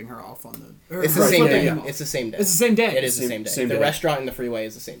him flipping her off on the... It's the same day. It's the same day. It's the same day. It is the same day. The restaurant and the freeway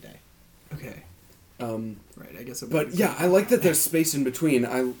is the same day. Okay. Right, I guess. But yeah, I like that there's space in between.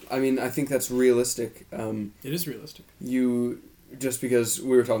 I mean, I think that's realistic. It is realistic. Just because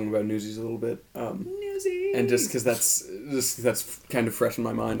we were talking about Newsies a little bit, Newsies, and just because that's kind of fresh in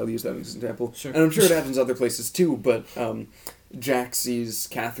my mind, I'll use that as an example. Sure. And I'm sure it happens other places too. But Jack sees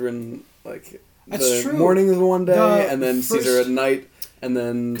Catherine That's true. morning of one day, and then sees her at night, and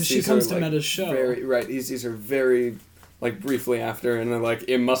then because she comes to Meta's show. He sees her very briefly after, and they're like,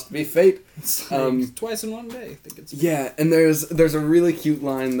 it must be fate. Twice in one day. I think it's and there's a really cute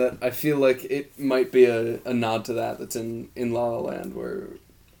line that I feel like it might be a nod to that's in La La Land, where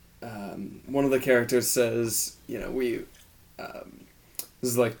one of the characters says, This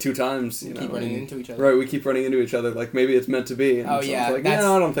is like 2 times, you know. Keep running into each other. Right, we keep running into each other. Like, maybe it's meant to be. And Oh, yeah, like, that's-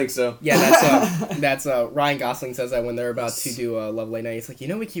 no, I don't think so. Yeah, that's Ryan Gosling says that when they're about to do a Love Late Night. He's like, you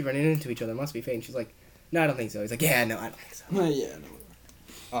know, we keep running into each other. It must be fate. And she's like, no, I don't think so. He's like, yeah, no, I don't think so. Yeah, no.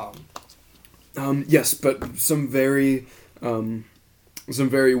 Yes, but some very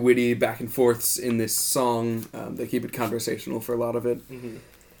witty back and forths in this song. They keep it conversational for a lot of it.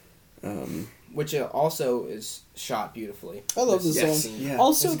 Mm-hmm. Which also is shot beautifully. I love this Yes. song. Yeah.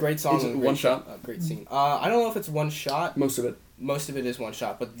 Also, It's a great song. Is it and a one great shot? Great scene. I don't know if it's one shot. Most of it. Most of it is one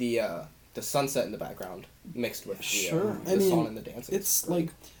shot, but the sunset in the background mixed with Sure. the I mean, song and the dancing. it's like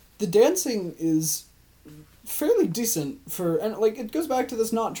the dancing is fairly decent for, and like it goes back to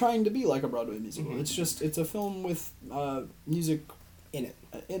this not trying to be like a Broadway musical. Mhm. It's a film with music in it.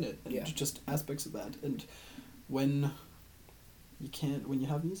 and Yeah. just aspects of that. And when you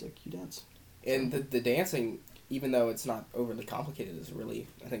have music, you dance. And the dancing, even though it's not overly complicated, is really,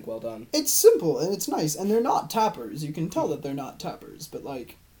 I think, well done. It's simple and it's nice, and they're not tappers. You can tell that they're not tappers, but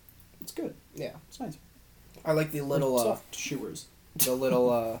like, it's good. Yeah. It's nice. I like the little soft shoers. the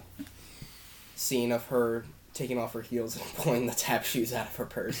little scene of her taking off her heels and pulling the tap shoes out of her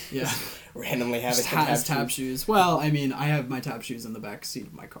purse. Yeah. Randomly having Just some has tap tap shoes. shoes. Well, I mean, I have my tap shoes in the back seat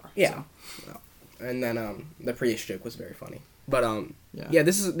of my car. Yeah. So. And then the Prius joke was very funny. But Yeah. yeah,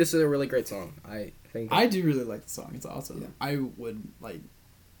 this is a really great song. I think I do really like the song. It's awesome. Yeah. I would like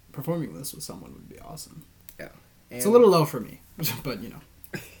performing this with someone would be awesome. Yeah. It's a little low for me, but you know.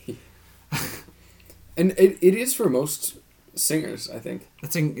 And it is for most singers, I think.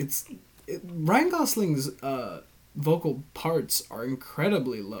 Ryan Gosling's vocal parts are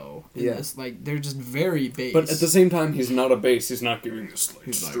incredibly low in Yeah. this. Like they're just very bass. But at the same time, he's not a bass. He's not giving this like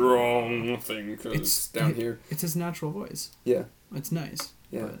He's like- strong thing because It's- it's down here. it's his natural voice. Yeah. It's nice.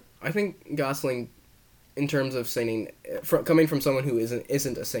 Yeah. But I think Gosling, in terms of singing, coming from someone who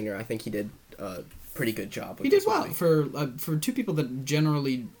isn't a singer, I think he did a pretty good job. With he did this well movie. for two people that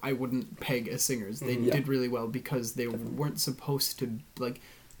generally I wouldn't peg as singers. They Yeah. did really well because they weren't supposed to like.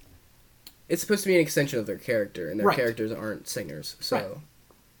 It's supposed to be an extension of their character, and their Right. characters aren't singers, so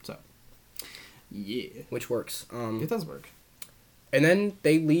Right. Yeah, which works. it does work. And then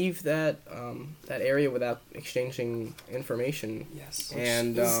they leave that area without exchanging information. Yes.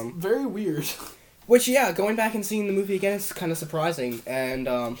 And It's very weird. which, yeah, going back and seeing the movie again is kind of surprising. And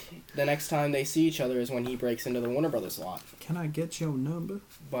the next time they see each other is when he breaks into the Warner Brothers lot. Can I get your number?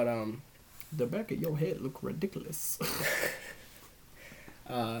 But The back of your head look ridiculous.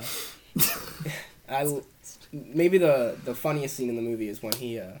 maybe the funniest scene in the movie is when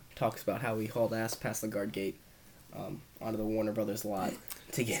he talks about how he hauled ass past the guard gate onto the Warner Brothers lot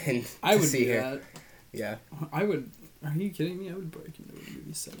to get in. I would see do her. that. Yeah. I would. Are you kidding me? I would break into a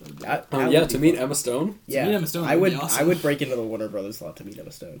movie set. That yeah, would to be meet fun. Emma Stone. Yeah, meet Emma Stone I would would. be awesome. I would break into the Warner Brothers lot to meet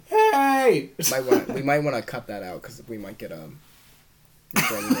Emma Stone. Hey! We might want to cut that out because we might get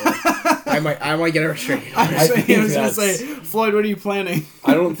I might get a restraining order. I was think gonna that's- say, Floyd, what are you planning?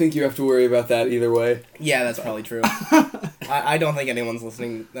 I don't think you have to worry about that either way. Yeah, that's probably true. I don't think anyone's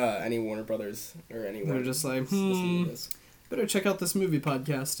listening. Any Warner Brothers or anyone. They're just like, listening to this. better check out this movie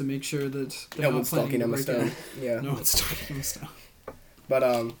podcast to make sure that they're No not one's planning stalking to Emma break Stone. in. Yeah. No one's stalking Emma Stone.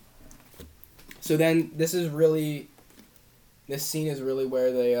 But so then this scene is really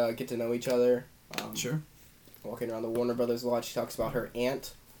where they get to know each other. Sure. Walking around the Warner Brothers lot, she talks about her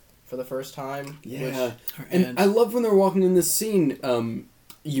aunt for the first time. Yeah. Her And aunt. I love when they're walking in this scene,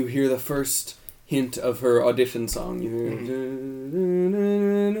 you hear the first hint of her audition song. You hear,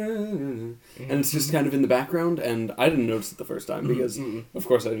 and it's just kind of in the background, and I didn't notice it the first time because, of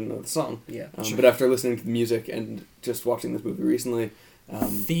course, I didn't know the song. Yeah. Sure. But after listening to the music and just watching this movie recently,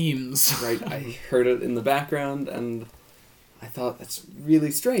 Themes. right, I heard it in the background, and I thought that's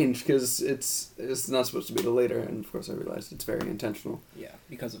really strange because it's not supposed to be the later, and of course I realized it's very intentional. Yeah,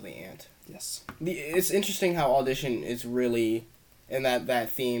 because of the aunt. Yes. It's interesting how Audition is really, and that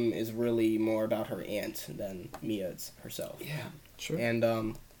theme is really more about her aunt than Mia herself. Yeah. Sure.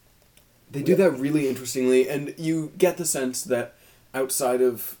 And They do that really interestingly, and you get the sense that outside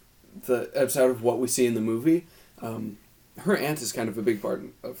of what we see in the movie, her aunt is kind of a big part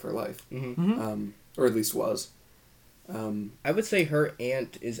of her life, or at least was. I would say her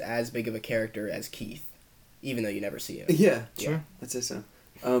aunt is as big of a character as Keith, even though you never see it. Yeah, Sure. I'd say so.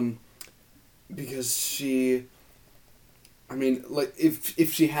 Because she, I mean, like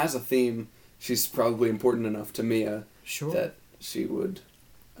if she has a theme, she's probably important enough to Mia Sure. that she would.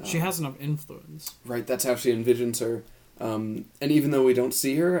 She has enough influence. Right, that's how she envisions her. And even though we don't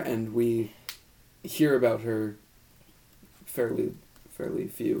see her and we hear about her fairly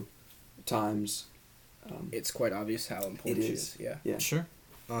few times, it's quite obvious how important she is. Yeah. Sure.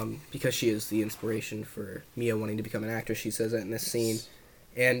 Because she is the inspiration for Mia wanting to become an actress. She says that in this scene.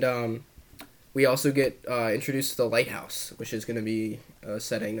 And we also get introduced to the lighthouse, which is going to be a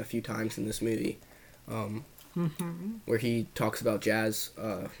setting a few times in this movie, where he talks about jazz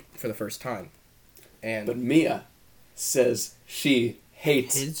for the first time. But Mia says she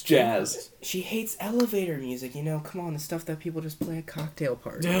hates jazz. She hates elevator music, come on, the stuff that people just play at cocktail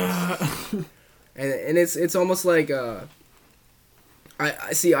parties. and it's almost like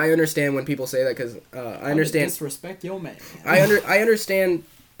I see. I understand when people say that because I understand. Disrespect your man. I understand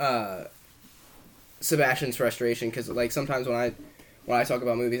Sebastian's frustration because like sometimes when I talk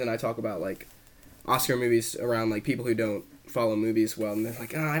about movies and I talk about like Oscar movies around like people who don't follow movies well and they're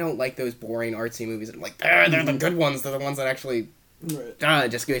like, I don't like those boring artsy movies. And I'm like, they're the good ones. They're the ones that actually. Right. It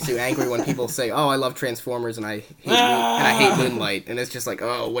just gets so angry when people say, "Oh, I love Transformers and I hate Moonlight," and it's just like,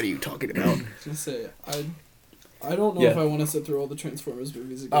 "Oh, what are you talking about?" Just say I don't know if I want to sit through all the Transformers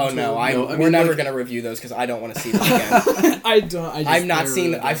movies again. Oh no, we're never gonna review those because I don't want to see them again.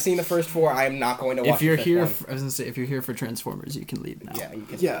 I've seen the first 4. I am not going to watch. If you're here, I was gonna say, if you're here for Transformers, you can leave now. Yeah, you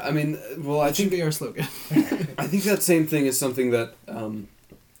can. Yeah, I mean, well, I think be our slogan. I think that same thing is something that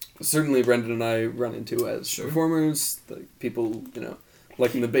certainly Brendan and I run into as performers, like people,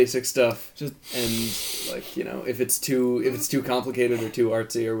 liking the basic stuff, and like if it's too complicated or too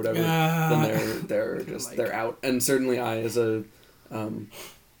artsy or whatever, then they're out. And certainly I, as a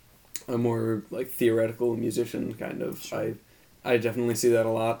more like theoretical musician kind of, I definitely see that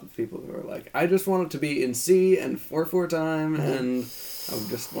a lot. People who are like, I just want it to be in C and 4/4 time, and I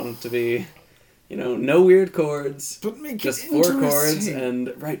just want it to be, no weird chords, but make just it 4 chords,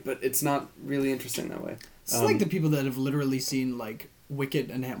 and but it's not really interesting that way. It's like the people that have literally seen like Wicked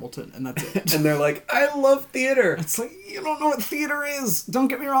and Hamilton, and that's it. And they're like, I love theater. It's like, you don't know what theater is. Don't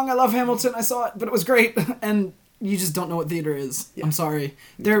get me wrong, I love Hamilton. I saw it, but it was great. And you just don't know what theater is. Yeah. I'm sorry.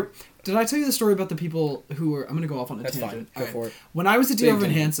 Did I tell you the story about the people who were... I'm going to go off on a tangent. Fine. Go for it. When I was at Dear Evan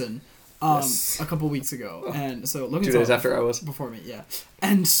Hansen a couple weeks ago, and so Logan 2 days after I was. Before me, yeah.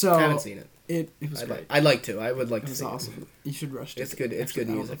 And so... I haven't seen it. It was great. I'd like to. I would like to see it. It was awesome. You should rush to it. It's good. It's good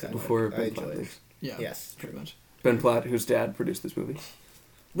music. Before Ben Platt leaves. Yeah. Yes. Pretty much. Ben Platt, whose dad produced this movie.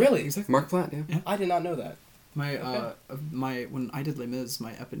 Really? Exactly. Mark Platt, yeah. I did not know that. When I did Les Mis,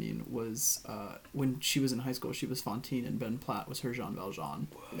 my Eponine was when she was in high school, she was Fantine and Ben Platt was her Jean Valjean.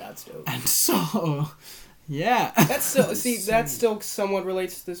 That's dope. And so, yeah. That's still somewhat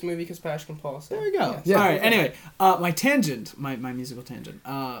relates to this movie because Passion Paul. So. There we go. Yeah. All right. Anyway, my tangent, my musical tangent.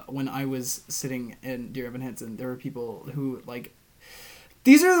 When I was sitting in Dear Evan Hansen, there were people who like.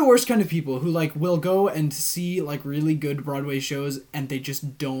 These are the worst kind of people who like will go and see like really good Broadway shows and they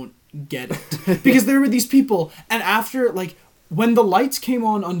just don't get it. Because there were these people, and after like when the lights came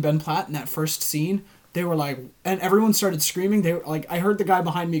on Ben Platt in that first scene, they were like, and everyone started screaming. They were like, I heard the guy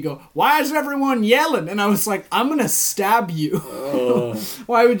behind me go, "Why is everyone yelling?" And I was like, I'm gonna stab you.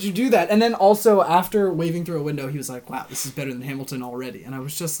 Why would you do that? And then also after waving through a window, he was like, "Wow, this is better than Hamilton already." And I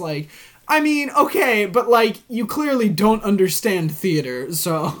was just like, I mean, okay, but like you clearly don't understand theater,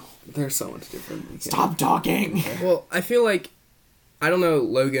 so they're so much different. Stop talking. Well, I feel like I don't know,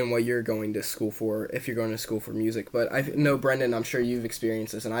 Logan, what you're going to school for, if you're going to school for music, but I know, Brendan, I'm sure you've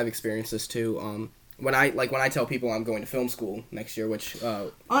experienced this, and I've experienced this too. When I tell people I'm going to film school next year, which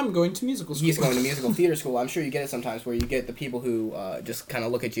I'm going to musical school. He's going to musical theater school. I'm sure you get it sometimes where you get the people who just kind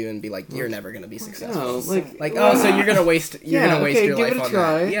of look at you and be like, "You're never going to be successful." No, so you're going to waste your life on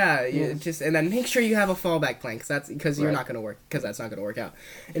try. that. Yeah, just and then make sure you have a fallback plan because you're not going to work because that's not going to work out,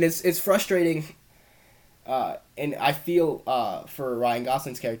 and it's frustrating. And I feel for Ryan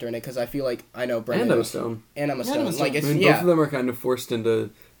Gosling's character in it because I feel like I know Brendan and Emma Stone. Like it's both of them are kind of forced into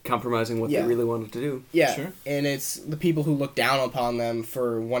compromising what they really wanted to do. Yeah, sure. And it's the people who look down upon them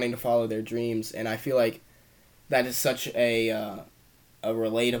for wanting to follow their dreams, and I feel like that is such a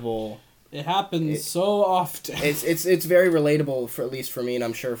relatable. It happens so often. It's very relatable for at least for me, and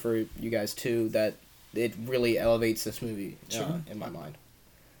I'm sure for you guys too. That it really elevates this movie in my mind.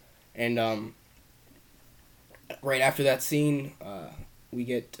 And right after that scene, we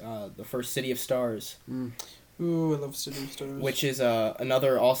get the first City of Stars. Ooh, I love City of Stars. Which is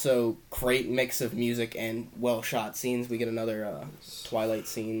another also great mix of music and well shot scenes. We get another Twilight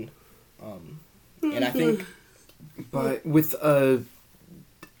scene, and I think, but with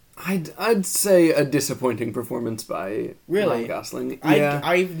I'd say a disappointing performance by Ryan Gosling. Yeah.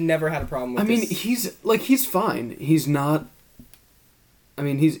 I've never had a problem with. I mean, he's fine. He's not. I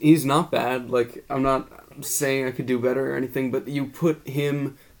mean, he's not bad. Like, I'm not saying I could do better or anything, but you put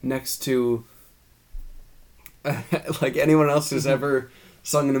him next to like anyone else who's ever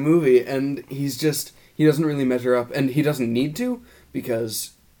sung in a movie, and he he doesn't really measure up, and he doesn't need to,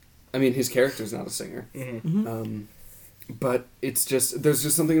 because, I mean, his character's not a singer. But it's just, there's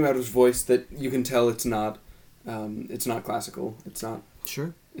just something about his voice that you can tell it's not classical. It's not.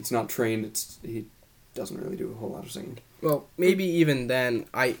 Sure. It's not trained. He doesn't really do a whole lot of singing. Well, maybe even then,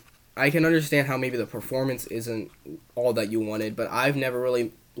 I can understand how maybe the performance isn't all that you wanted, but I've never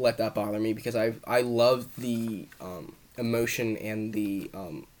really let that bother me, because I love the emotion and the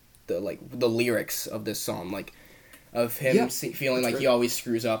lyrics of this song, like of him feeling like he always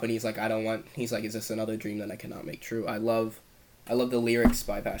screws up, and he's like, is this another dream that I cannot make true? I love the lyrics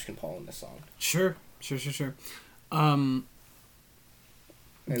by Passion Paul in this song. Sure. And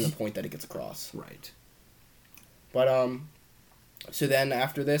the point that it gets across. Right. But so then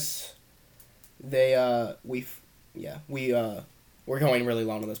after this, we're going really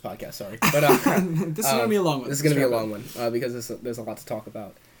long on this podcast. Sorry, but this is gonna be a long one. This is gonna be a long one because there's a lot to talk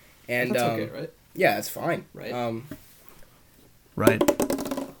about. And that's okay, right? Yeah, it's fine. Right. Right.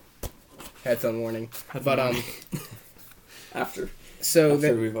 Headphone warning. After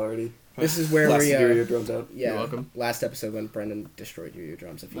we've already. This is where we your eardrums out. Yeah. You're welcome. Last episode when Brendan destroyed your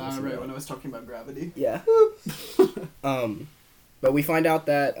eardrums. If you right, when I was talking about gravity. Yeah. But we find out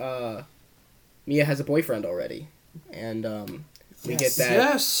that Mia has a boyfriend already, and we get that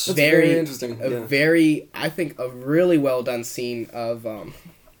Yes. That's very interesting. I think a really well done scene of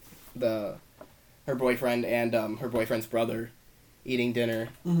her boyfriend and her boyfriend's brother eating dinner,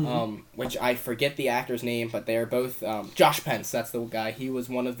 which I forget the actor's name, but they're both Josh Pence. That's the guy. He was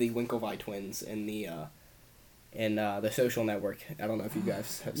one of the Winklevi twins in the Social Network. I don't know if you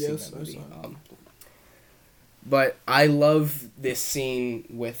guys have seen that movie. But I love this scene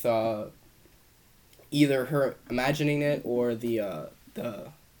with either her imagining it or the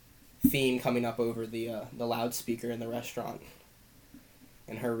theme coming up over the loudspeaker in the restaurant,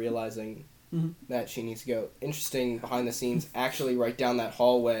 and her realizing that she needs to go. Interesting behind the scenes, actually right down that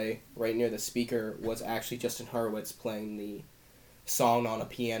hallway, right near the speaker, was actually Justin Hurwitz playing the song on a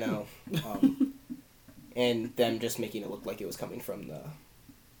piano, and them just making it look like it was coming from the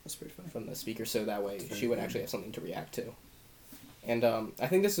speaker, so that way she would actually have something to react to. And I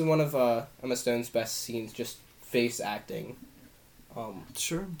think this is one of Emma Stone's best scenes, just face acting.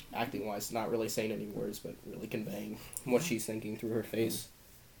 Sure. Acting-wise, not really saying any words, but really conveying what she's thinking through her face.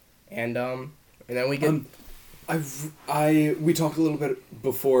 And then we get... we talked a little bit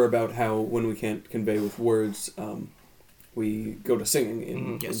before about how when we can't convey with words, we go to singing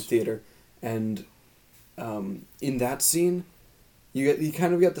in theater. And in that scene, you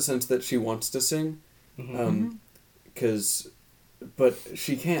kind of get the sense that she wants to sing, but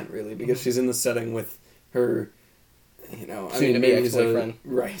she can't really, because she's in the setting with her, maybe he's boyfriend.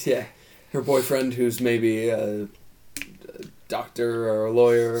 Right, yeah. Her boyfriend, who's maybe a doctor or a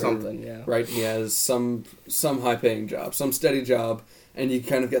lawyer. Something, yeah. Right, he has some high-paying job, some steady job, and you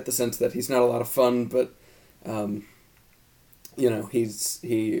kind of get the sense that he's not a lot of fun, but,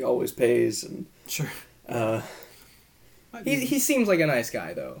 he always pays, and... Sure. He seems like a nice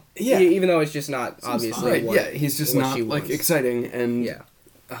guy, though. Yeah. Even though it's just not obviously he's just not, exciting, and... Yeah.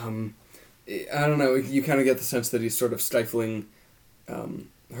 I don't know, you kind of get the sense that he's sort of stifling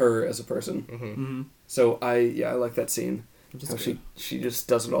her as a person. So I like that scene. How she just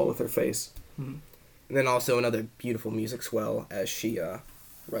does it all with her face. And then also another beautiful music swell as she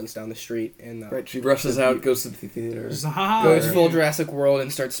runs down the street. And right, she rushes out, goes to the theater. Goes full Jurassic World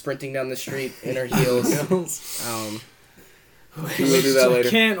and starts sprinting down the street in her heels. We'll do that later.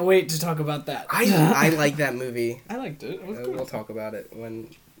 I can't wait to talk about that. I like that movie. I liked it. It was good. We'll talk about it when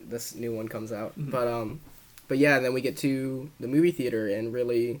this new one comes out. But yeah, then we get to the movie theater and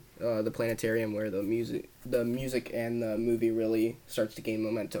really the planetarium, where the music and the movie really starts to gain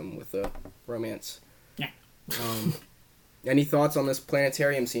momentum with the romance. Yeah. Any thoughts on this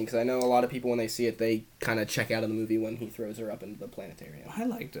planetarium scene? Because I know a lot of people, when they see it, they kind of check out of the movie when he throws her up into the planetarium. I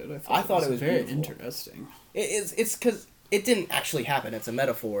liked it. I thought it was very beautiful. interesting. It's because it didn't actually happen. It's a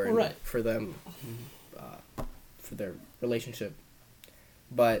metaphor for them, for their relationship.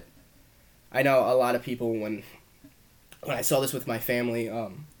 But I know a lot of people, when I saw this with my family,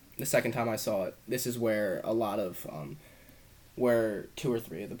 the second time I saw it, this is where a lot of, where 2 or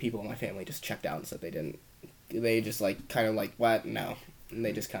 3 of the people in my family just checked out and said they just what? No. And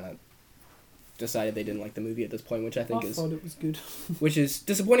they just kind of decided they didn't like the movie at this point, which I think thought it was good. Which is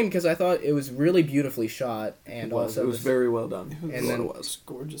disappointing, because I thought it was really beautifully shot, and it was very well done. And then it was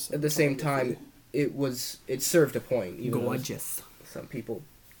gorgeous. At the same time, it served a point. Gorgeous. Some people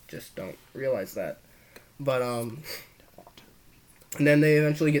just don't realize that. But and then they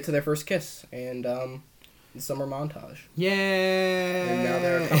eventually get to their first kiss, and the summer montage. Yay! And now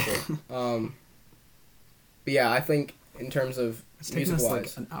they're a couple. But yeah, I think in terms of It's taken us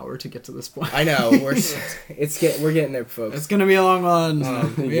music-wise, like an hour to get to this point. I know we're getting there, folks. It's gonna be a long one.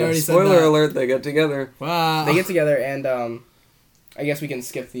 We Yeah, already said spoiler that. alert, they get together. Wow. They get together, and I guess we can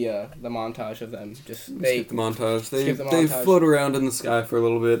skip the montage of them. Skip the montage. skip the They montage. float around in the sky for a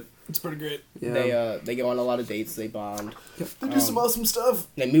little bit. It's pretty great. Yeah. They go on a lot of dates. They bond. They do some awesome stuff.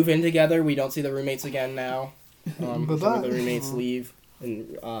 They move in together. We don't see the roommates again now. Some of Bye-bye. the roommates leave,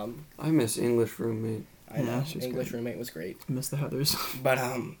 and I miss English roommate. I know she's English great. roommate was great. I miss the Heathers. But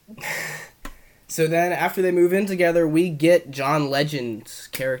so then after they move in together, we get John Legend's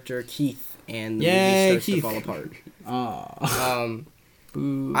character Keith, and the Yay, movie starts Keith. to fall apart. Aw.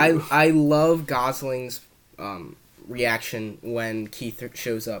 Boo. I love Gosling's reaction when Keith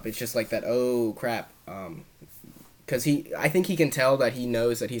shows up. It's just like that. Oh crap! Because I think he can tell that he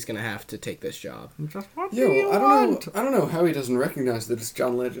knows that he's gonna have to take this job. Yeah, well, I don't know how he doesn't recognize that it's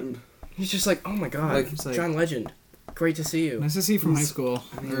John Legend. He's just like, oh my god, Like, John Legend, great to see you. Nice to see you from high school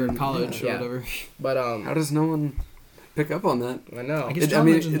or college yeah. or whatever. But How does no one pick up on that? I know. I guess I John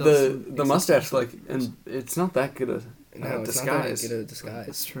mean, Legend does the exist mustache, also. and it's not that good a No, it's not disguise. that good a disguise.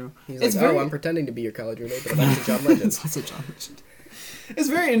 It's true. He's It's like, very- oh, I'm pretending to be your college roommate, but I'm actually John Legend. It's also John Legend. It's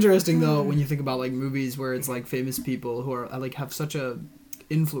very interesting though when you think about like movies where it's like famous people who are like have such a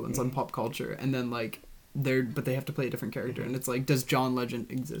influence on pop culture, and then like but they have to play a different character, and it's like, does John Legend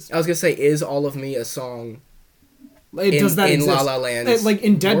exist? I was gonna say, is All of Me a song Does that in exist? La La Land? Like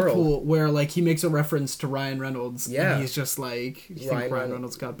in Deadpool, world? where like he makes a reference to Ryan Reynolds, Yeah. and he's just like, you think Ryan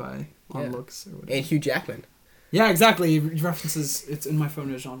Reynolds got by on Yeah. looks or whatever. And Hugh Jackman. Yeah, exactly. He references it's in my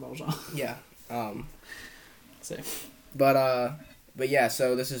phone as Jean Valjean. Yeah. Say. But yeah,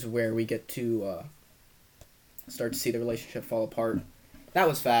 so this is where we get to start to see the relationship fall apart. That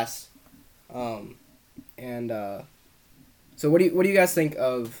was fast. So what do you guys think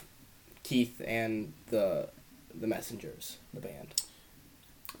of Keith and the Messengers, the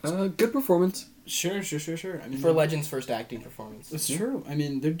band? Good performance. Sure. I mean, For Legend's first acting performance. it's true. I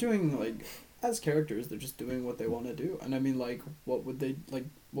mean, they're doing like as characters, they're just doing what they want to do, and I mean, like, what would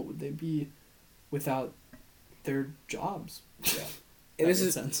they be without their jobs? Yeah. That And this made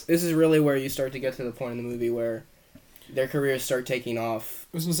is sense. this is really where you start to get to the point in the movie where their careers start taking off.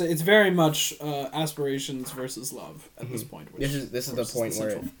 I was gonna say it's very much aspirations versus love at this Mhm. point. This is the point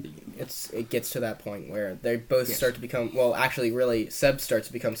where it gets to that point where they both start to become, well, actually really Seb starts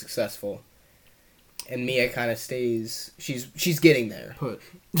to become successful, and Mia kind of stays. She's getting there. put.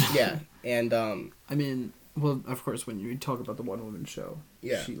 Yeah, and I mean, well, of course, when you talk about the one woman show,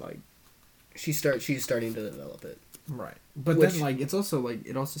 Yeah. she like she's starting to develop it. right, but Which- then like it also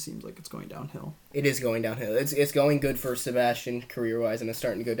seems like it's going downhill. It is going downhill. It's going good for Sebastian career wise, and it's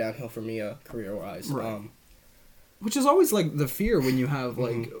starting to go downhill for Mia career wise. Right. Which is always like the fear when you have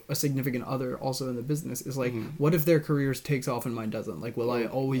like Mhm. a significant other also in the business is like, Mhm. what if their careers takes off and mine doesn't? Like, will I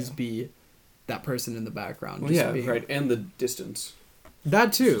always Yeah. be that person in the background? Well, just yeah, being- right. And the distance.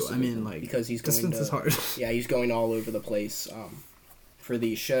 That too. Just a I bit mean, like because he's going distance to, is hard. Yeah, he's going all over the place for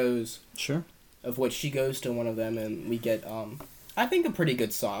these shows. Sure. Of which she goes to one of them, and we get I think a pretty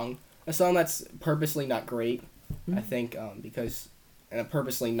good song. A song that's purposely not great. Mm-hmm. I think because and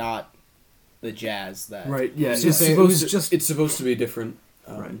purposely not the jazz that Right. Yeah. was It's gonna say, it supposed was to, just- it's supposed to be different.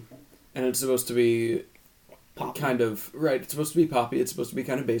 Right. And it's supposed to be Poppy. kind of right. It's supposed to be poppy. It's supposed to be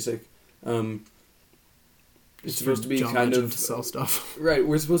kind of basic. It's supposed to be John kind Legend of to sell stuff. right.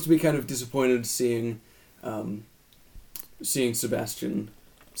 We're supposed to be kind of disappointed seeing Sebastian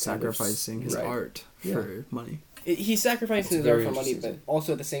Sacrificing his right. art Yeah. for money. He's sacrificing It's his art very for money, but interesting.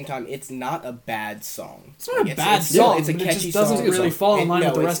 also at the same time, it's not a bad song. It's not Like, a bad still- song, it's a but it catchy just doesn't song. really fall in line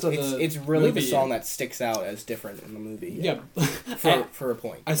with the it's- rest of it's, the It's really the movie. song that sticks out as different in the movie. Yeah. For a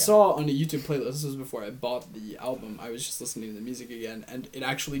point. I yeah. saw on a YouTube playlist, this was before I bought the album, I was just listening to the music again, and it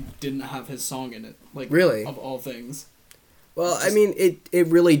actually didn't have his song in it. Like, Really? of all things. Well, It's I mean, it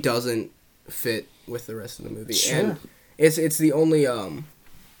really doesn't fit with the rest of the movie. Sure. And it's the only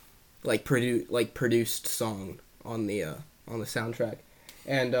produced song on the soundtrack.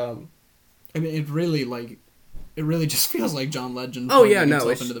 And I mean, it really just feels like John Legend. Oh, yeah, putting no,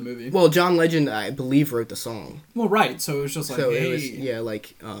 himself it's- into the movie. well, John Legend, I believe, wrote the song. Well, right. So it was just like, So hey, it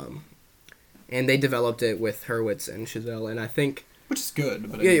was and they developed it with Hurwitz and Chazelle, and I think which is good.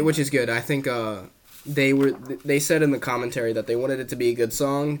 But I yeah, mean, which is good. I think they said in the commentary that they wanted it to be a good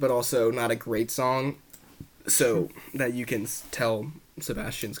song, but also not a great song, so that you can tell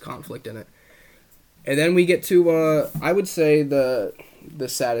Sebastian's conflict in it. And then we get to I would say the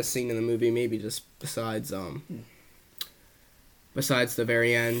saddest scene in the movie, maybe just besides the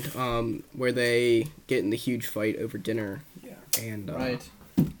very end, where they get in the huge fight over dinner. Yeah. And right.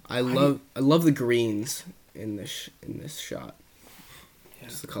 I love the greens in this shot. Yeah.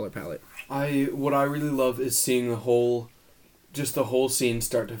 Just the color palette. What I really love is seeing the whole scene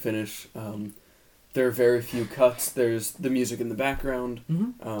start to finish. There are very few cuts. There's the music in the background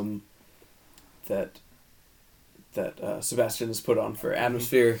that Sebastian has put on for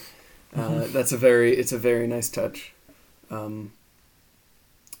atmosphere. It's a very nice touch.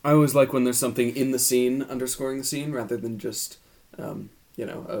 I always like when there's something in the scene underscoring the scene rather than just a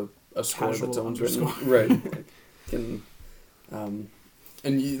score Casual that someone's underscore. written. Right.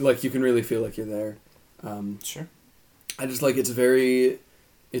 And you can really feel like you're there. Sure. I just like it's a very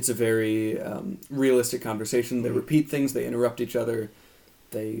realistic conversation. They repeat things. They interrupt each other.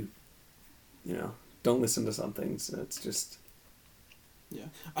 They, don't listen to some things. It's just. Yeah,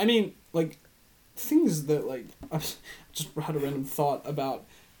 I mean, like, things that I just had a random thought about.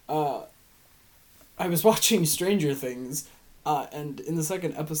 I was watching Stranger Things, and in the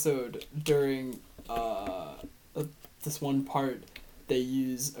second episode during this one part, they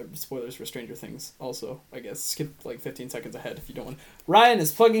use spoilers for Stranger Things. Also, I guess skip 15 seconds ahead if you don't want. Ryan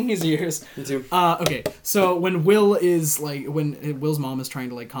is plugging his ears. Me too. Okay, so when Will's mom is trying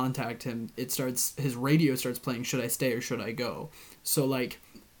to contact him, his radio starts playing "Should I Stay or Should I Go?" So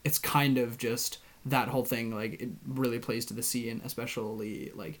it's kind of just that whole thing. It really plays to the scene,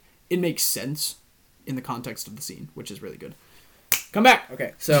 especially it makes sense in the context of the scene, which is really good. Come back.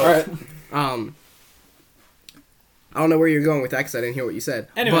 Okay, so all right. I don't know where you're going with that because I didn't hear what you said.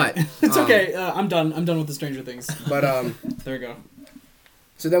 Anyway, but, it's okay. I'm done. I'm done with the Stranger Things. But there we go.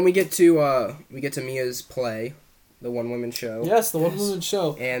 So then we get to Mia's play, the one woman show. Yes, the one woman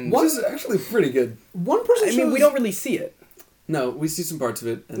show. And This is actually pretty good. One person. I mean, we don't really see it. No, we see some parts of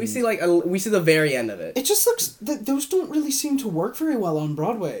it. And We see we see the very end of it. It just looks that those don't really seem to work very well on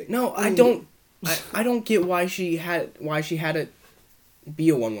Broadway. No, I don't get why she had it be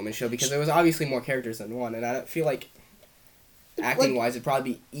a one woman show because there was obviously more characters than one, and I don't feel like acting wise it'd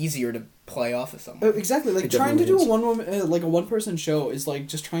probably be easier to play off of someone. Exactly, It trying to do definitely a one woman a one person show is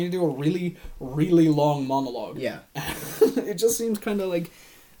just trying to do a really really long monologue. Yeah. It just seems kind of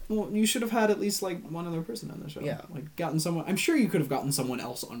well, you should have had at least one other person on the show. Yeah. Gotten someone. I'm sure you could have gotten someone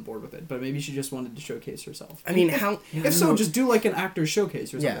else on board with it, but maybe she just wanted to showcase herself. I mean, just do an actor's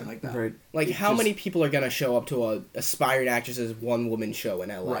showcase or something like that. Right. How many people are gonna show up to a aspiring actress's one woman show in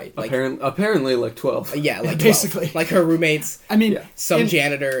LA? Right. Apparently 12. Yeah, Basically. 12. Her roommates. I mean, some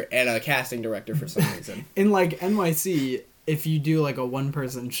janitor and a casting director for some reason. In NYC, if you do a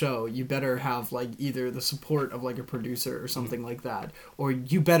one-person show, you better have either the support of a producer or something like that, or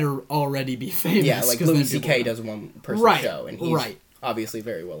you better already be famous. Yeah, Louis C.K. does a one-person show, and he's obviously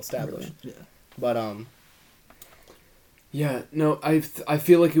very well established. Yeah. But Yeah, no, I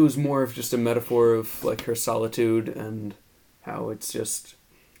feel like it was more of just a metaphor of her solitude and how it's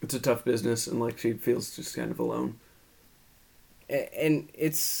a tough business and she feels just kind of alone. And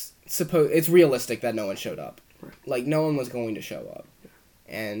it's realistic that no one showed up. Right. No one was going to show up. Yeah.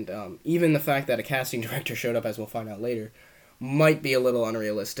 And even the fact that a casting director showed up, as we'll find out later, might be a little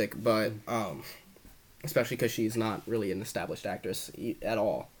unrealistic, but especially because she's not really an established actress at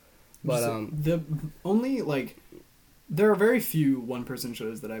all. But the only there are very few one-person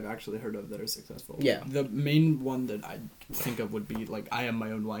shows that I've actually heard of that are successful. Yeah. The main one that I think of would be I Am My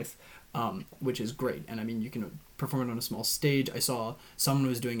Own Wife, which is great. And I mean, you can perform it on a small stage. I saw someone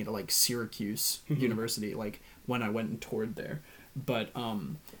was doing it at Syracuse University, when I went and toured there. But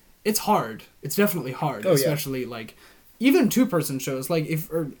it's hard. It's definitely hard, especially even two-person shows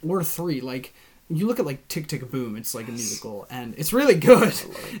or three. You look at Tick Tick Boom. It's a musical, and it's really good.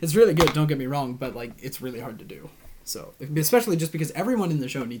 It's really good. Don't get me wrong, but it's really hard to do. So, especially just because everyone in the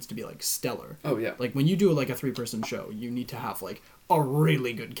show needs to be stellar. Oh yeah. When you do a 3-person show, you need to have a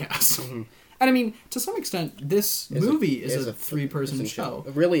really good cast. Mm-hmm. And I mean, to some extent, this movie is a 3-person show.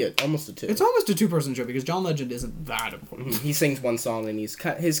 Really, almost a 2. It's almost a 2-person show because John Legend isn't that important. He sings one song, and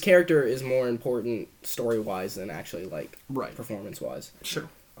his character is more important story wise than actually performance wise. Sure.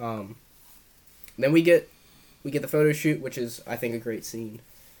 Then we get the photo shoot, which is I think a great scene.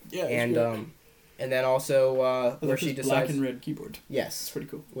 Yeah. And then also where she decides black and red keyboard. Yes, it's pretty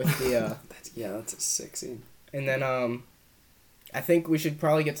cool. With the that's a sick scene. And then I think we should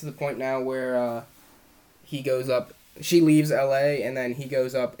probably get to the point now where he goes up. She leaves LA, and then he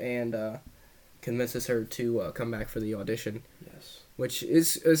goes up and convinces her to come back for the audition. Yes. Which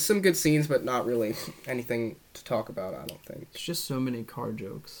is some good scenes, but not really anything to talk about, I don't think. It's just so many car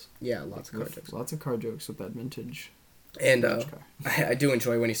jokes. Yeah, lots of car jokes. Lots of car jokes with that vintage. And I do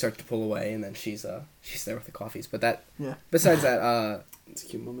enjoy when he starts to pull away, and then she's there with the coffees. But besides that, it's a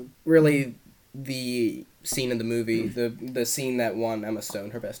cute moment. Really, the scene in the movie, the scene that won Emma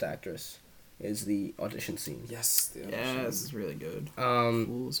Stone her Best Actress, is the audition scene. Yes, the audition. Yeah, this is really good.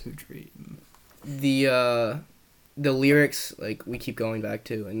 Fools who dream. The lyrics, like we keep going back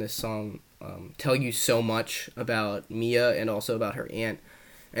to in this song, tell you so much about Mia and also about her aunt.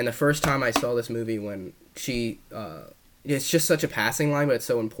 And the first time I saw this movie, when she, it's just such a passing line, but it's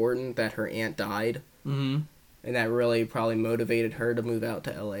so important that her aunt died. Mm-hmm. And that really probably motivated her to move out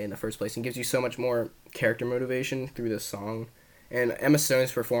to LA in the first place, and gives you so much more character motivation through this song. And Emma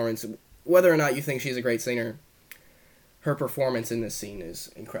Stone's performance, whether or not you think she's a great singer, her performance in this scene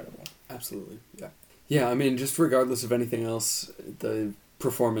is incredible. Absolutely, yeah. Yeah, I mean, just regardless of anything else, the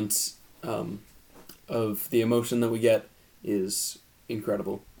performance of the emotion that we get is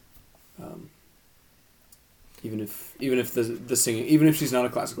incredible. Even if the singing, even if she's not a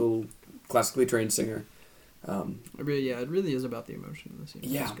classically trained singer. It really is about the emotion in the scene.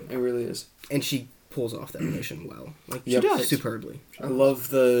 Yeah, it really is. And she pulls off that emotion well. Like, she does. Superbly. I love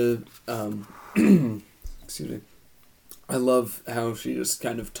the, excuse me. I love how she just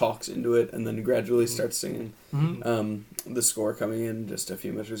kind of talks into it and then gradually starts singing. Mm-hmm. The score coming in just a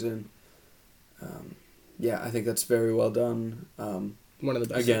few measures in. I think that's very well done. One of the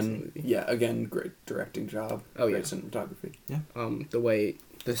best again, in the movie. Yeah, again, great directing job. Oh, great yeah. cinematography. Yeah. The way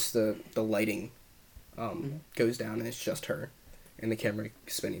the lighting goes down, and it's just her, and the camera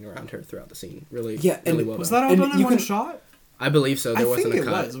spinning around her throughout the scene. Really, Yeah, and really well Was done. that all And done in you one can- shot? I believe so. There I wasn't think a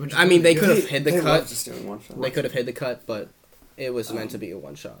it cut. was, which is I mean, they really could good. have hid the They cut. love just doing one shot. They could have hid the cut, but it was meant to be a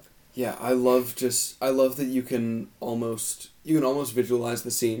one shot. Yeah, I love that you can almost visualize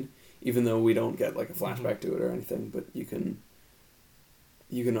the scene, even though we don't get like a flashback to it or anything, but you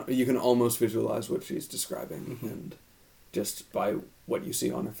can almost visualize what she's describing, and just by what you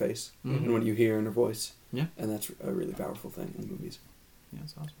see on her face and what you hear in her voice. Yeah. And that's a really powerful thing in movies. Yeah,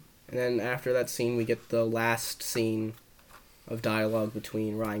 it's awesome. And then after that scene, we get the last scene of dialogue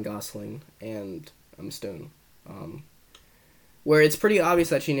between Ryan Gosling and Emma Stone, where it's pretty obvious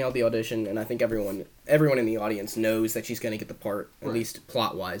that she nailed the audition, and I think everyone in the audience knows that she's going to get the part, at least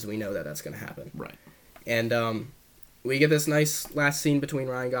plot-wise. We know that that's going to happen. Right. And we get this nice last scene between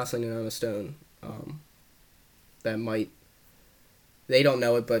Ryan Gosling and Emma Stone that they don't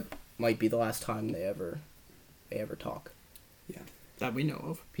know it, but might be the last time they ever talk. Yeah. That we know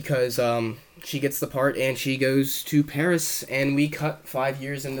of. Because she gets the part and she goes to Paris, and we cut 5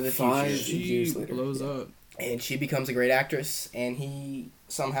 years into the 5 future. years She later. blows up. And she becomes a great actress, and he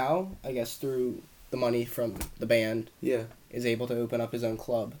somehow, I guess through the money from the band, Yeah. is able to open up his own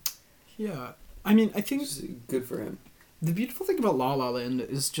club. Yeah. I mean, I think It's good for him. the beautiful thing about La La Land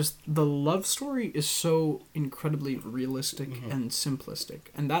is just the love story is so incredibly realistic and simplistic,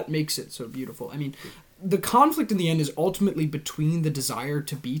 and that makes it so beautiful. I mean, the conflict in the end is ultimately between the desire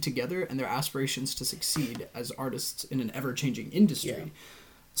to be together and their aspirations to succeed as artists in an ever-changing industry. Yeah.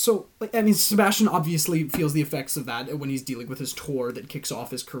 So, Sebastian obviously feels the effects of that when he's dealing with his tour that kicks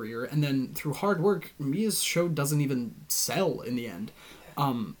off his career, and then through hard work, Mia's show doesn't even sell in the end.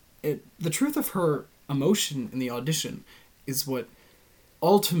 The truth of her emotion in the audition is what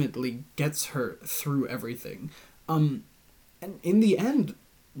ultimately gets her through everything. And in the end,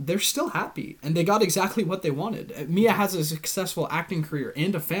 they're still happy, and they got exactly what they wanted. Mia has a successful acting career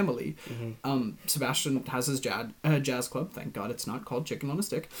and a family. Sebastian has his jazz club. Thank God it's not called Chicken on a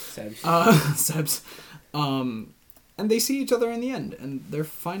Stick. Sebs. And they see each other in the end, and they're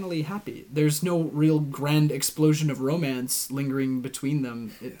finally happy. There's no real grand explosion of romance lingering between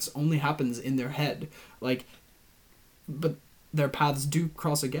them. It only happens in their head. But their paths do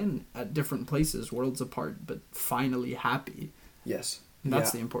cross again at different places, worlds apart, but finally happy. Yes. And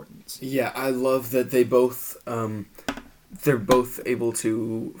that's the importance. Yeah, I love that they both, they're both able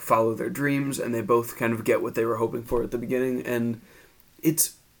to follow their dreams, and they both kind of get what they were hoping for at the beginning, and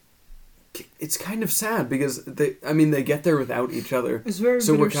it's kind of sad because they get there without each other. It's very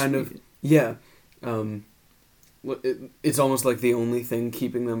so we're kind of bittersweet. it's almost like the only thing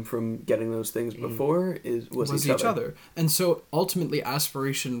keeping them from getting those things before was each other. And so ultimately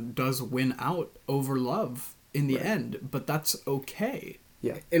aspiration does win out over love in the end, but that's okay.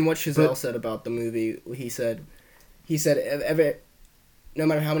 Yeah. And what Chazelle said about the movie, he said no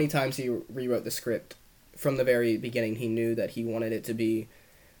matter how many times he rewrote the script, from the very beginning he knew that he wanted it to be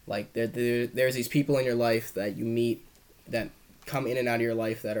like there's these people in your life that you meet that come in and out of your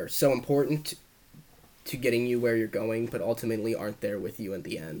life that are so important to getting you where you're going, but ultimately aren't there with you at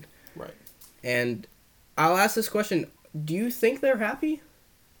the end. Right. And I'll ask this question: do you think they're happy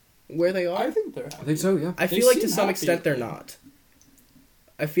where they are? I think they're happy. I think so, yeah. I feel like to some extent they're not.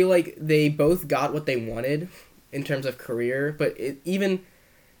 I feel like they both got what they wanted in terms of career, but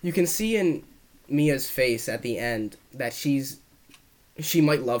you can see in Mia's face at the end that she's she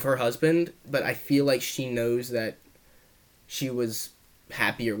might love her husband, but I feel like she knows that she was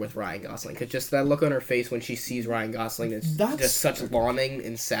happier with Ryan Gosling. Because just that look on her face when she sees Ryan Gosling is just such longing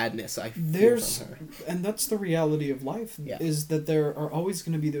and sadness I feel from her. And that's the reality of life, is that there are always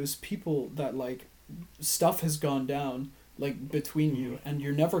going to be those people that, like, stuff has gone down, like, between you, and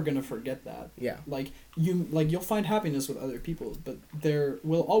you're never going to forget that. Yeah. Like, you'll find happiness with other people, but there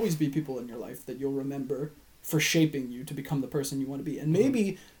will always be people in your life that you'll remember for shaping you to become the person you want to be. And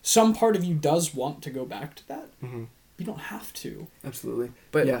maybe some part of you does want to go back to that. Mm-hmm. You don't have to. Absolutely.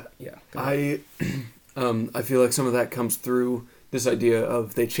 But yeah. I I feel like some of that comes through this idea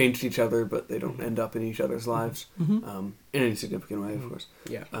of they changed each other, but they don't end up in each other's lives, in any significant way, of course.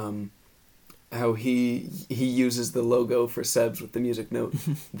 Yeah. How he uses the logo for Sebs with the music note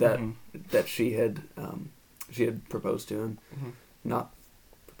that that she had proposed to him, not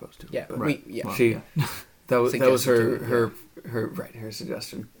proposed to him. Yeah. But Right. She that was her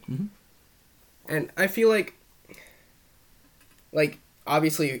suggestion. Mm-hmm. And I feel like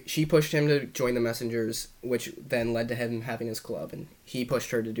obviously she pushed him to join the Messengers, which then led to him having his club, and he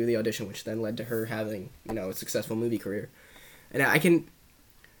pushed her to do the audition, which then led to her having, a successful movie career. And I can,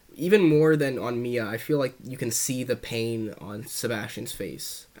 even more than on Mia, I feel like you can see the pain on Sebastian's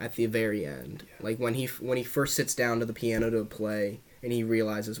face at the very end. Yeah. Like when he first sits down to the piano to play and he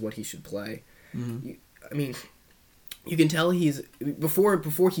realizes what he should play. Mm-hmm. You can tell he's before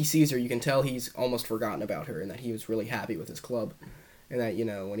he sees her, you can tell he's almost forgotten about her and that he was really happy with his club. And that,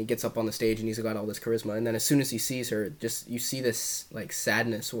 when he gets up on the stage and he's got all this charisma, and then as soon as he sees her, just you see this like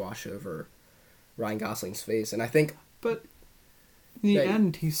sadness wash over Ryan Gosling's face. And I think but in the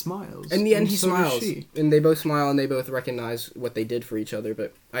end he smiles. In the end he so smiles. And they both smile and they both recognize what they did for each other,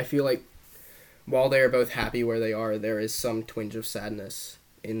 but I feel like while they are both happy where they are, there is some twinge of sadness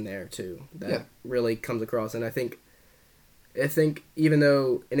in there too that really comes across. And I think even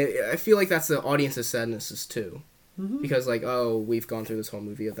though, I feel like that's the audience's sadnesses too, because we've gone through this whole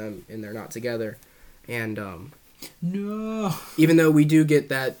movie of them and they're not together, and no, even though we do get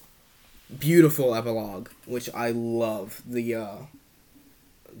that beautiful epilogue, which I love, the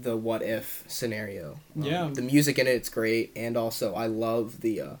what if scenario, the music in it's great, and also I love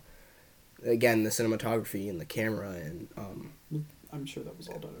the again the cinematography and the camera, and I'm sure that was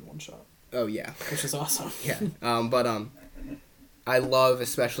all done in one shot. Oh yeah, which is awesome. Yeah, but I love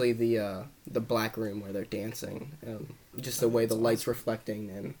especially the black room where they're dancing, just the way the light's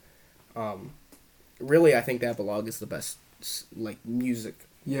reflecting, and really I think the epilogue is the best music.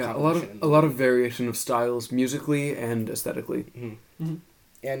 Yeah, a lot of variation of styles musically and aesthetically. Mm-hmm. Mm-hmm.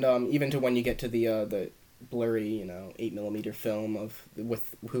 And even to when you get to the blurry 8mm film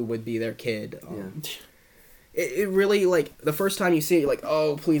with who would be their kid. It really, the first time you see it, you're like,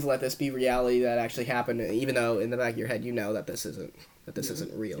 oh, please let this be reality that actually happened, even though in the back of your head you know that this isn't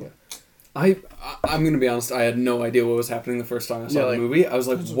real. Yeah. I'm going to be honest, I had no idea what was happening the first time I saw the movie. I was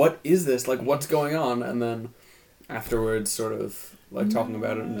like, what is this? Like, what's going on? And then afterwards, sort of, talking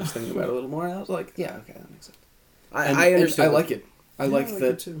about it and just thinking about it a little more, I was like, yeah, okay, that makes sense. I understand. I like it. I like that.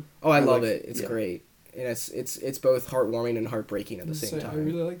 It too. Oh, I love it. It's great. And it's both heartwarming and heartbreaking at the same time. I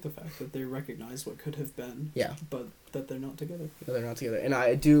really like the fact that they recognize what could have been. Yeah. But that they're not together. They're not together. And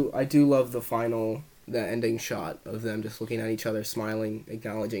I do love the ending shot of them just looking at each other, smiling,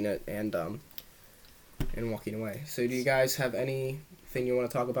 acknowledging it, and walking away. So do you guys have anything you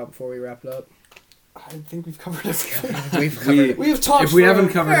want to talk about before we wrap it up? I think we've covered everything. We have talked if we for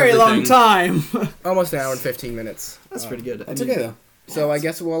haven't a covered very everything. long time. Almost an hour and 15 minutes. That's pretty good. That's okay though. So I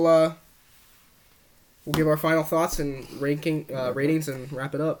guess we'll give our final thoughts and ratings and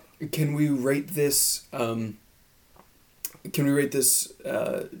wrap it up. Can we rate this? With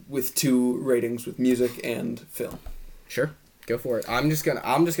 2 ratings with music and film? Sure, go for it. I'm just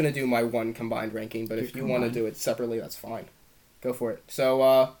gonna do my one combined ranking, but if you want to do it separately, that's fine. Go for it.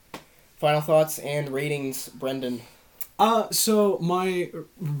 So, final thoughts and ratings, Brendan. So my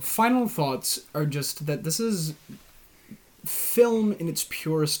final thoughts are just that this is film in its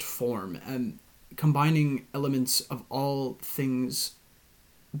purest form and combining elements of all things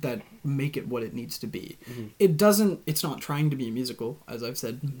that make it what it needs to be. Mm-hmm. It's not trying to be a musical, as I've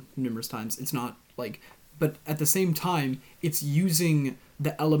said numerous times. It's not but at the same time, it's using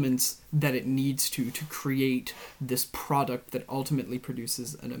the elements that it needs to create this product that ultimately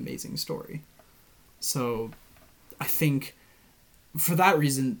produces an amazing story. So I think for that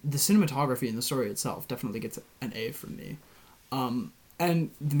reason, the cinematography and the story itself definitely gets an A from me.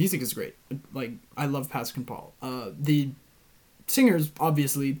 And the music is great. I love Pascal and Paul. The singers,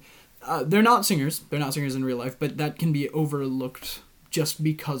 obviously, they're not singers. They're not singers in real life, but that can be overlooked just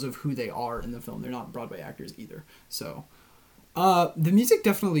because of who they are in the film. They're not Broadway actors either. So, The music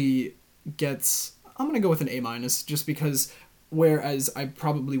definitely gets. I'm gonna go with an A-, just because. Whereas I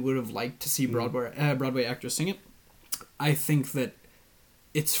probably would have liked to see Broadway actors sing it, I think that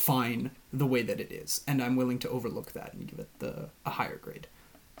it's fine the way that it is, and I'm willing to overlook that and give it a higher grade.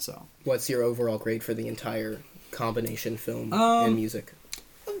 So. What's your overall grade for the entire combination film and music?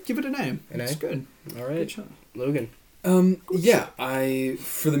 I'll give it an A. It's good. All right, good shot. Logan. For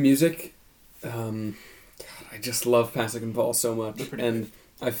the music, God, I just love Pasek and Paul so much, and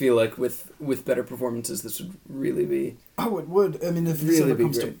I feel like with better performances, this would really be. Oh, it would. I mean, if really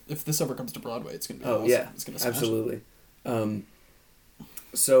this ever comes to Broadway, it's gonna be. Oh awesome. yeah, it's gonna smash. absolutely.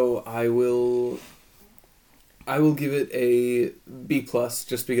 So I will give it a B+,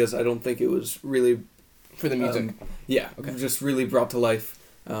 just because I don't think it was really For the music. just really brought to life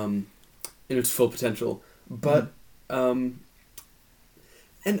in its full potential. But and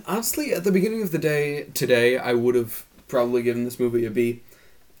honestly, at the beginning of the day today, I would have probably given this movie a B,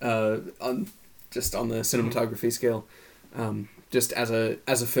 on the cinematography scale, just as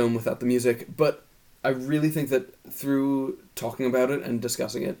a film without the music. But I really think that through talking about it and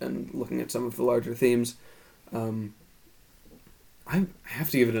discussing it and looking at some of the larger themes, I have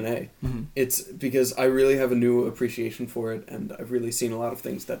to give it an A. Mm-hmm. It's because I really have a new appreciation for it, and I've really seen a lot of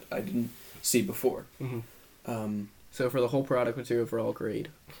things that I didn't see before. Mm-hmm. So for the whole product, what's your overall grade?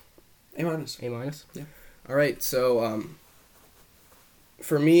 A-. A-? Yeah. All right, so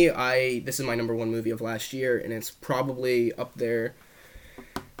for me, this is my number one movie of last year, and it's probably up there,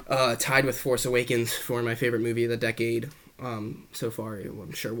 tied with Force Awakens for my favorite movie of the decade. So far,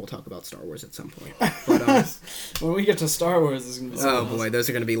 I'm sure we'll talk about Star Wars at some point. But when we get to Star Wars, it's gonna be. Oh boy, those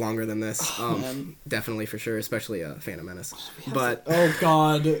are gonna be longer than this. Definitely for sure, especially Phantom Menace. But oh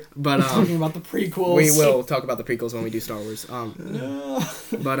god, but talking about the prequels. We will talk about the prequels when we do Star Wars.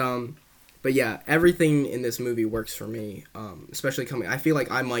 But yeah, everything in this movie works for me. Especially I feel like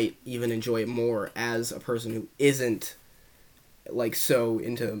I might even enjoy it more as a person who isn't like so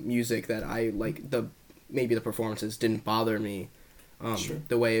into music, that I like maybe the performances didn't bother me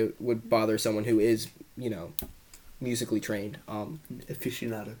the way it would bother someone who is, musically trained.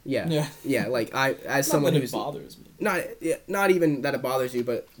 Aficionado. Yeah. Like as someone who's bothers me. Not even that it bothers you,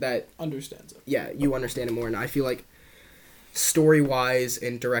 but that understands it. Yeah, you understand it more, and I feel like story wise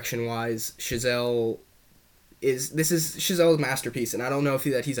and direction wise, Chazelle is Chazelle's masterpiece, and I don't know if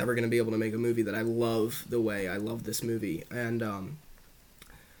he's ever going to be able to make a movie that I love the way I love this movie. And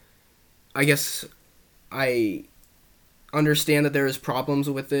I guess I understand that there is problems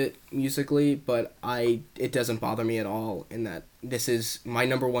with it musically, but it doesn't bother me at all, in that this is my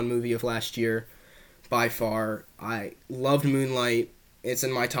number one movie of last year by far. I loved Moonlight. It's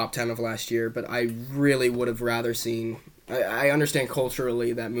in my top 10 of last year, but I really would have rather seen... I understand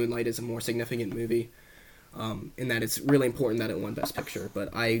culturally that Moonlight is a more significant movie, in that it's really important that it won Best Picture, but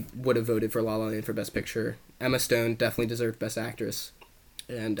I would have voted for La La Land for Best Picture. Emma Stone definitely deserved Best Actress,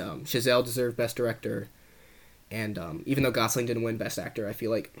 and Chazelle deserved Best Director, and even though Gosling didn't win Best Actor, I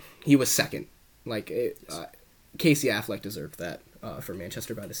feel like he was second. Casey Affleck deserved that for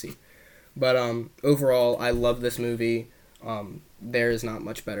Manchester by the Sea. But overall, I love this movie. There is not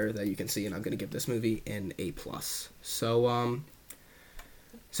much better that you can see, and I'm going to give this movie an A+. So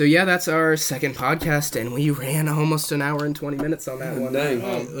yeah, that's our second podcast, and we ran almost an hour and 20 minutes on that one. Dang.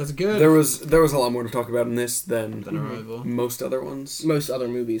 That's good. There was a lot more to talk about in this than Arrival. Most other ones. Most other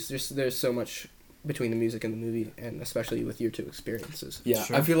movies. There's so much between the music and the movie, and especially with your two experiences. Yeah,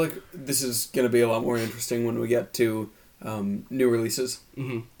 sure. I feel like this is going to be a lot more interesting when we get to new releases,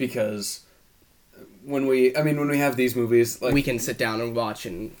 because when we have these movies, we can sit down and watch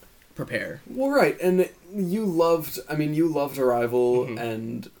and prepare. Well, right, and you loved Arrival,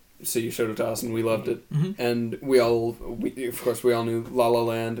 and so you showed it to us, and we loved it, and we all knew La La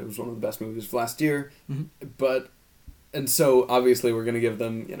Land. It was one of the best movies of last year, and so obviously we're gonna give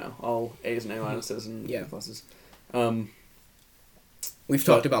them all A's and A minuses and A pluses. We've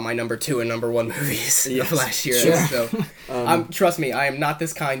talked about my number 2 and number 1 movies of last year, Sure. so trust me, I am not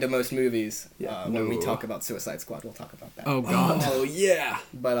this kind to most movies. When we talk about Suicide Squad, we'll talk about that. Oh god. Oh yeah.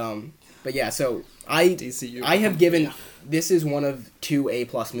 But yeah, so I have given this is one of 2 A+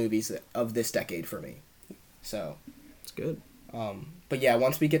 movies of this decade for me. So it's good. But yeah,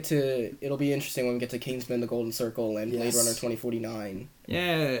 once we get to, it'll be interesting when we get to Kingsman: The Golden Circle and Blade Runner 2049.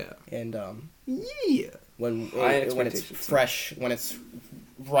 Yeah. And yeah. When it's fresh, when it's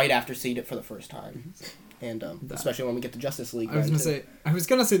right after seeing it for the first time, and especially when we get to Justice League. I was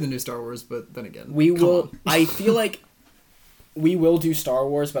gonna say the new Star Wars, but then again, we will. I feel like we will do Star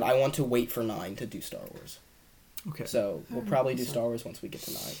Wars, but I want to wait for 9 to do Star Wars. Okay. So we'll probably do Star Wars once we get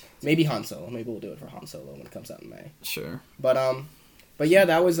to 9. Maybe Han Solo. Maybe we'll do it for Han Solo when it comes out in May. Sure. But yeah,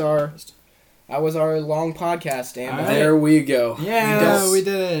 that was our long podcast, and All right. There we go. Yeah, we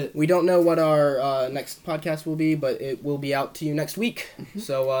did it. we don't know what our next podcast will be, but it will be out to you next week.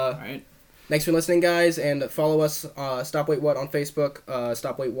 So All right. thanks for listening, guys, and follow us, Stop Wait What on Facebook,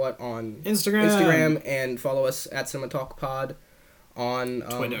 Stop Wait What on Instagram, and follow us at Cinema Talk Pod on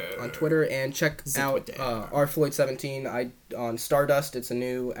Twitter, and check out our Floyd 17 on Stardust. It's a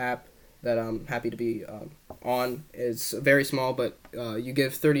new app that I'm happy to be on. It's very small, but you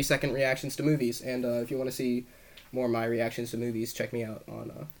give 30-second reactions to movies, and if you want to see more of my reactions to movies, check me out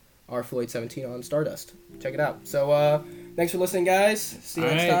on our Floyd 17 on Stardust. Check it out. So thanks for listening, guys. See you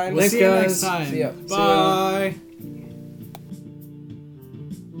next time. We'll see you next time. See ya. Bye.